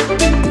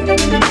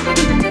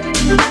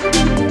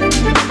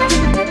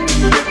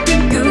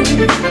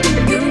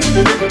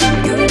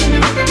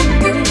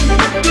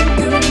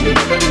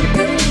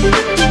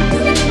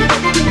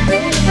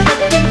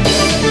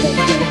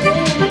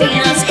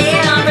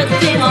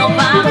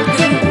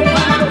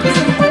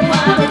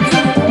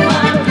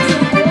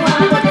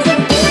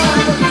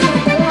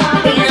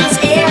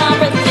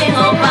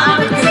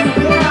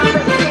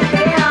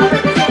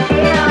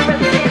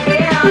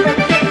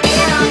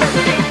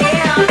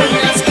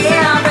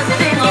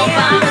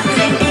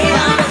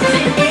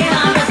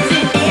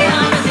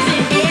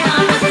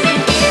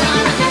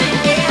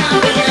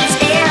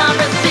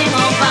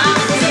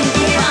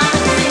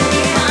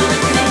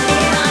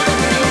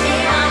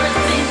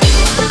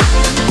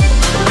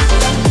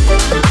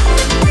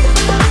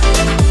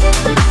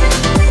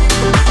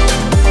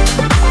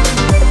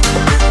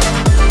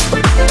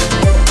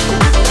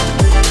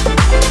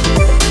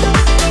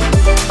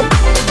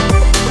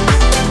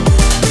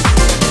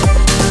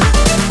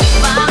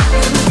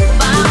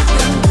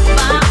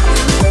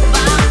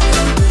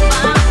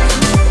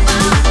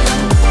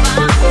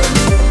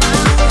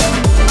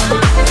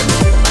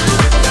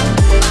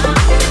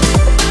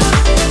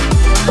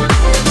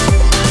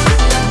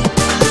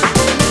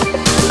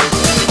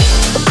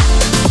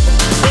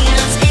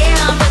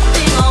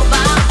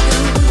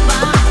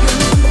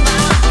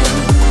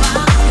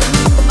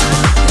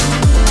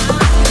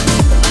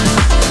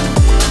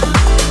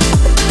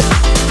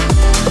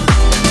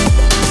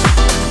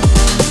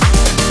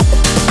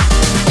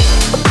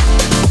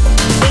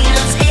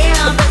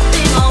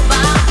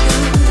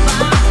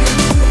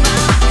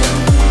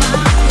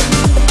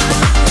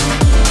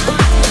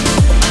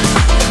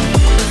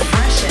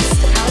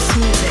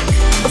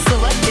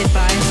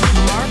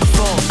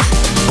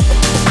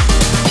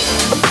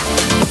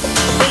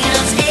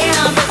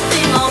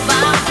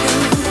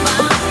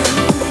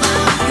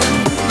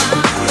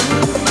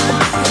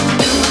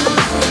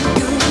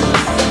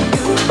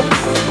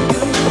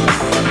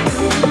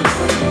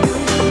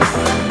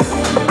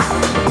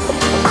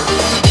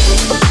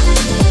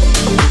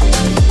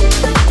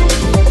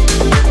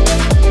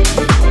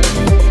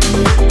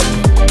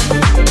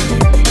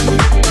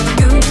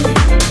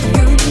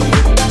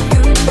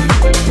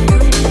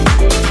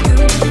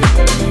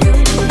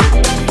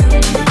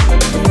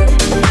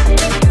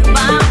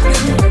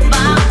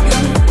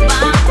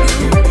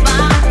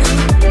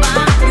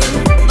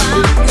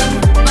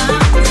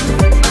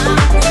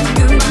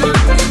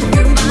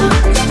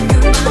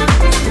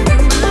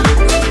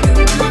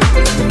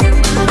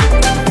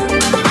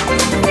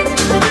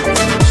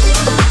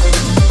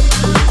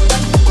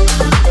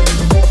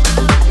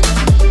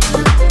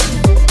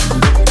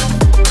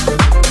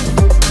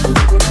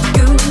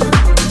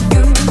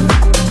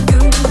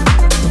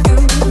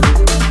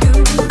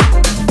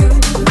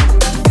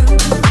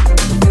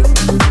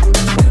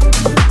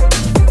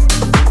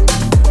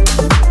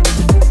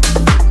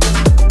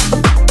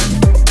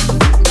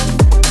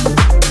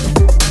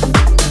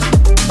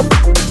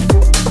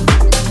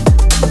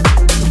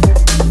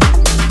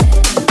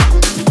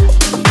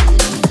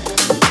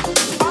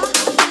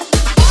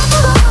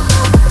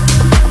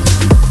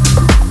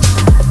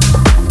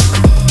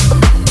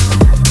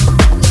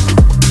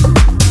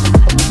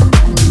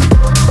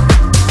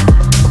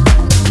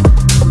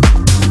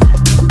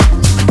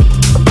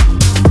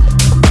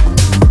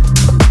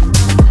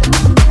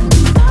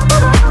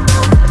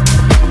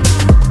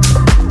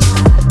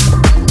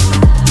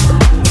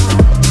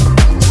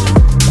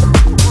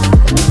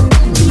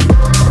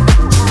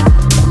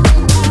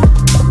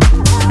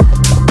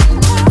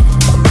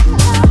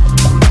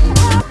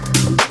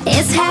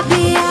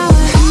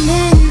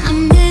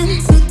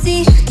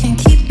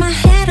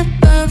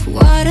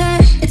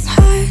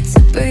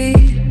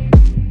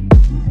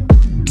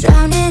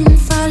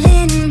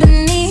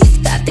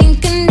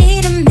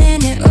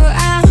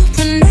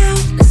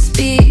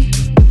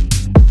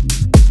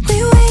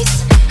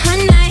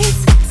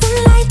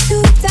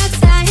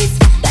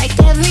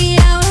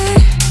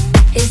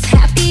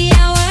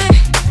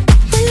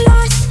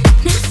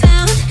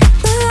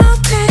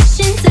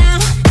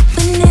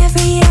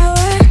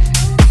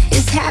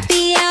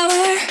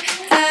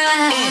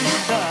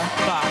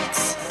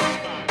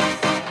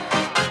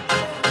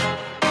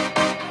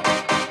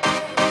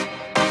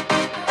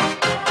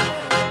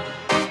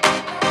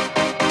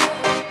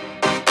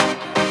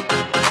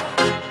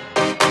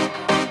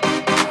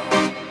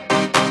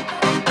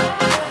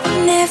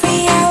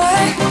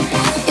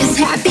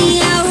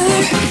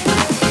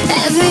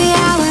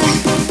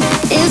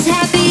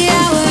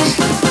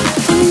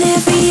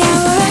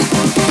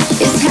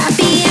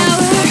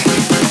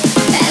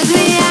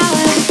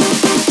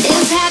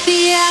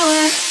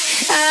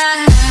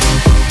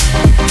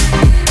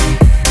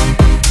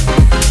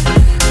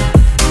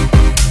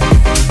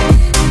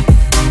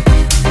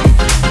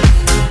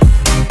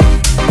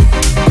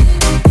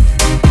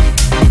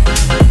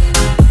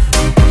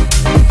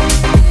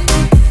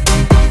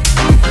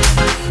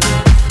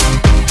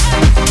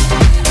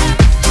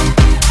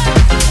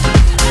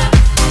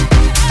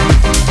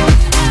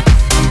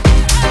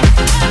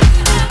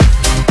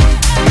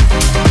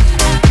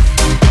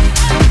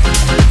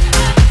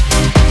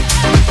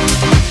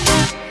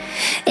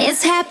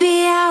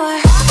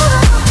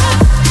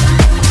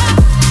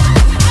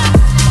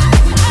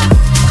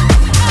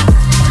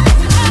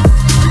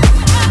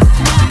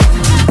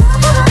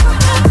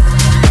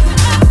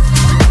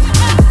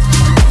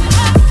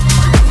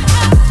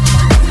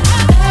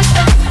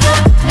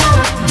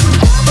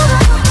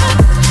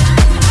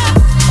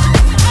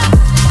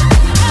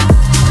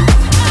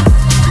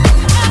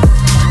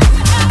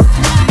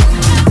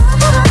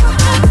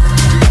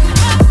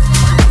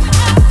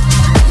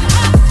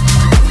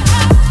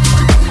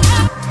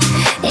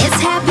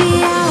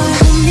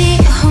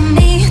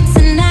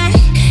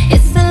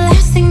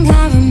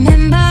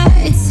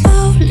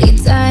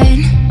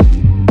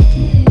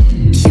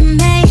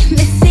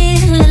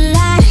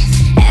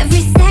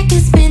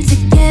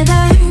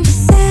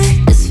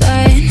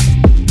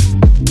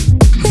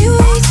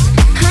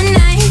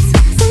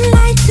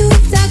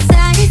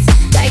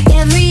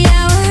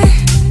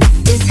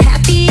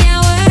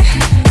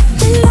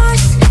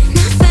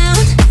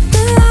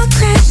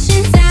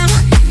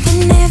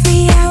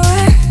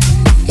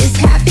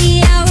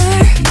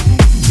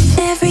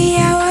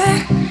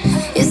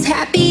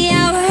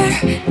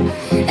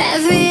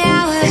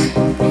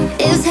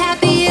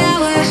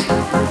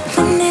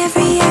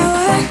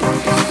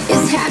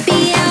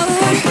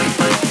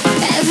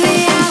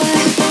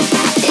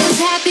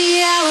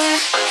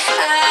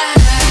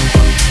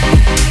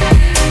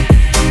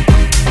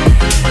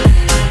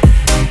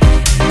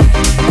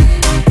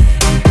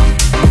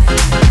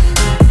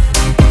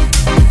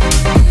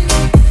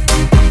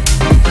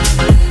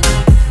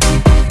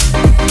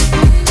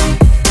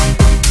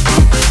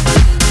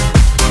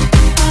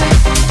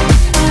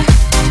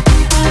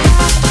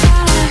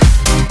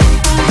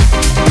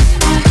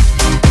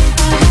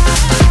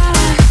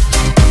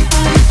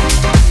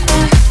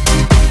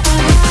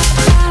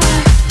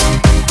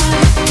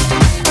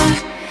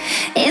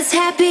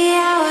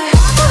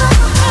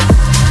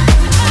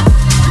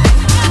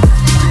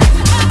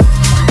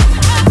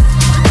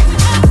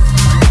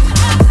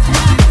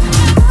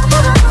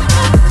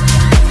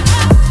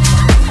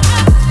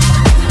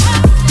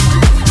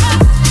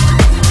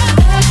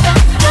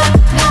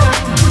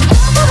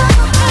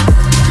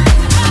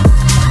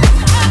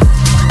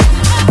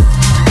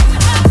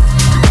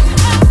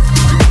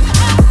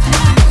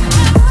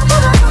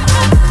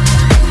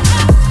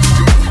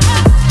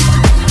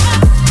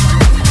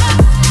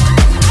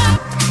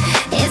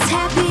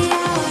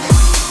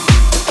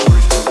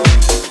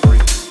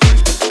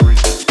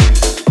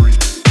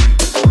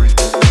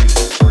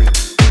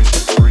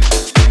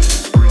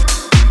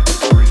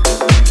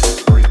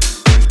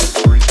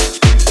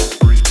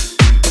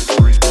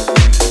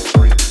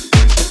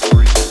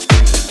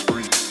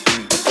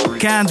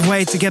can't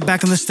wait to get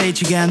back on the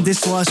stage again.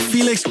 This was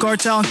Felix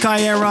Cartel and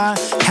Kyera,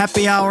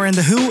 Happy Hour in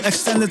the Who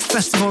Extended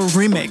Festival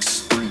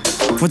Remix.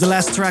 For the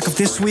last track of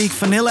this week,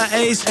 Vanilla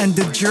Ace and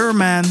The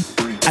German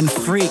and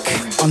Freak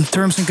on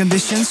Terms and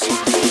Conditions.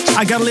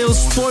 I got a little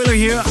spoiler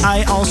here.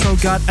 I also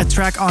got a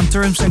track on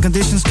Terms and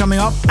Conditions coming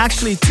up.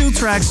 Actually, 2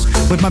 tracks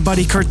with my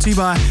buddy Kurt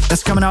Tiba.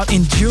 That's coming out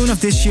in June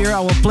of this year. I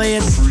will play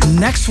it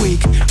next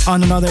week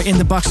on another In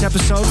The Box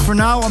episode. For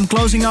now, I'm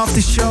closing off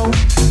the show.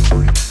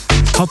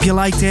 Hope you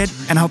liked it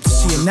and hope to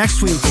see you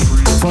next week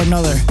for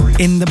another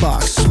In The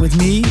Box with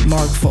me,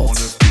 Mark Volt.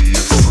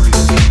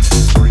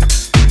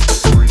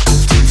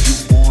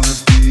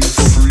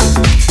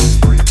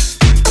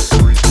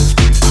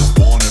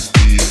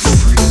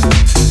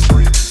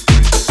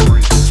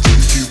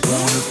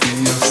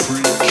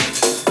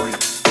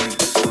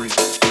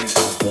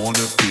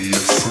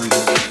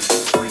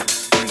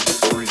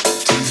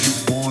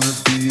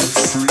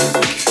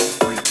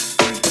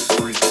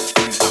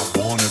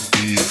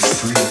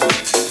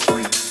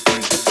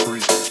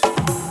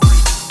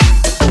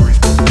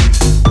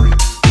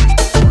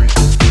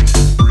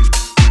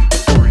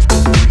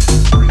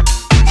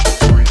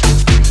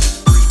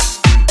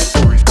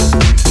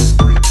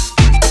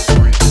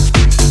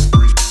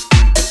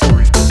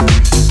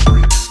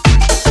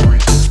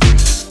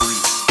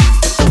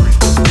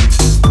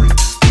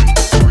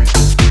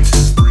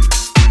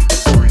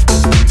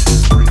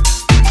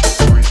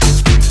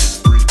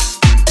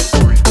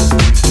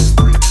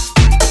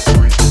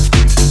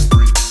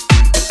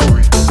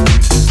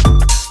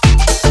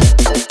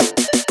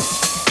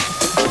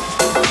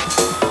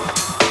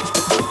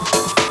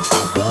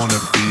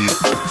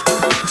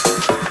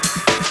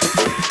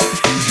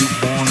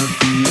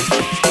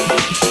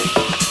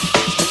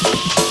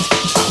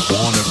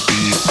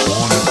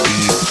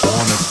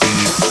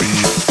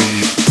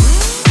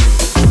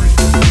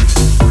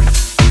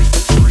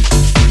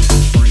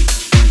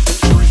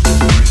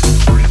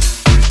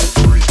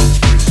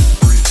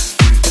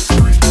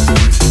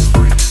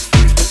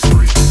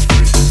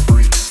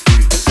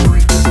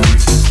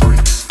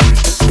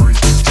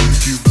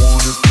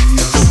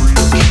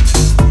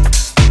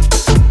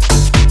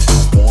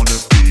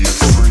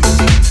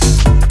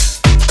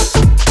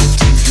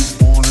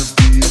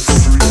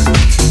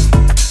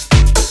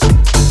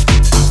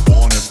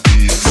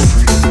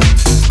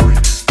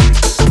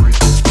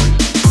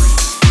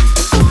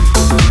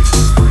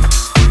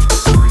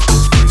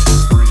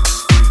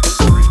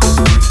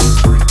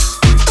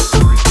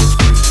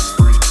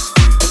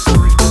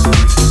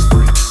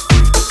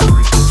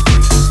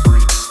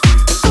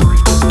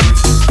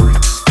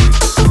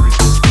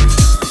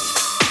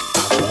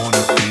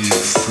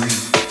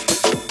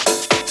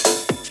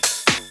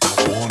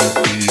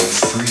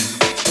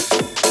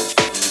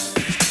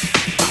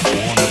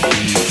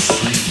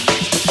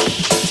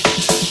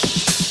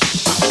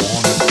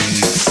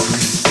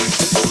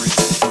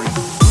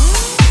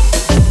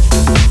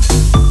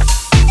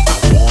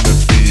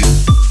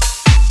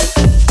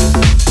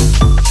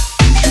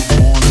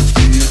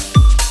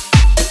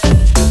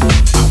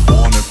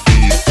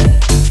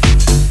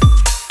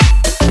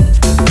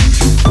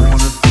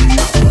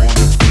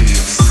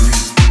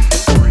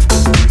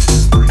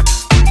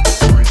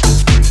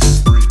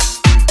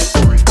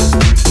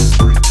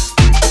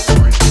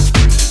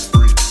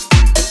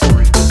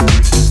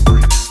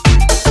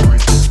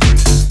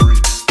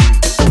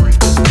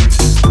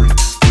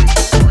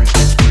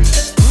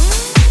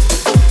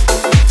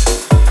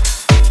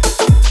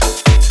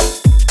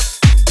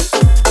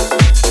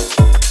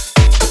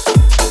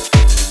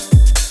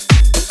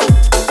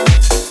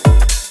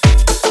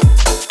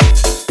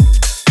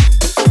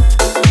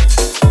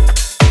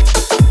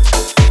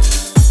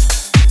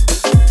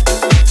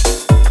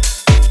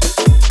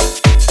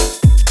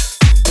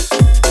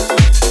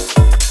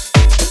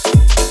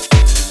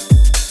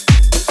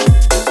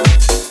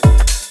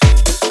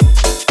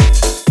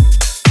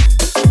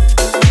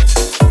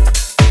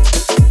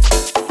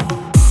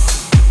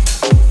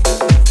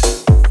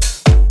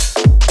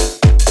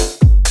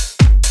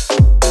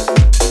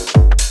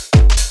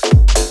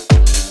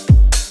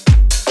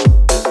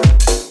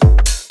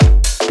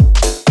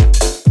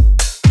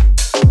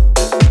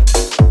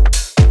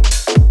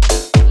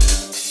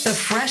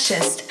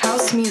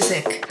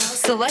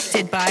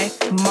 Selected by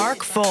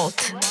Mark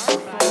Volt.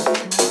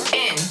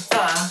 In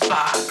the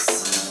Box.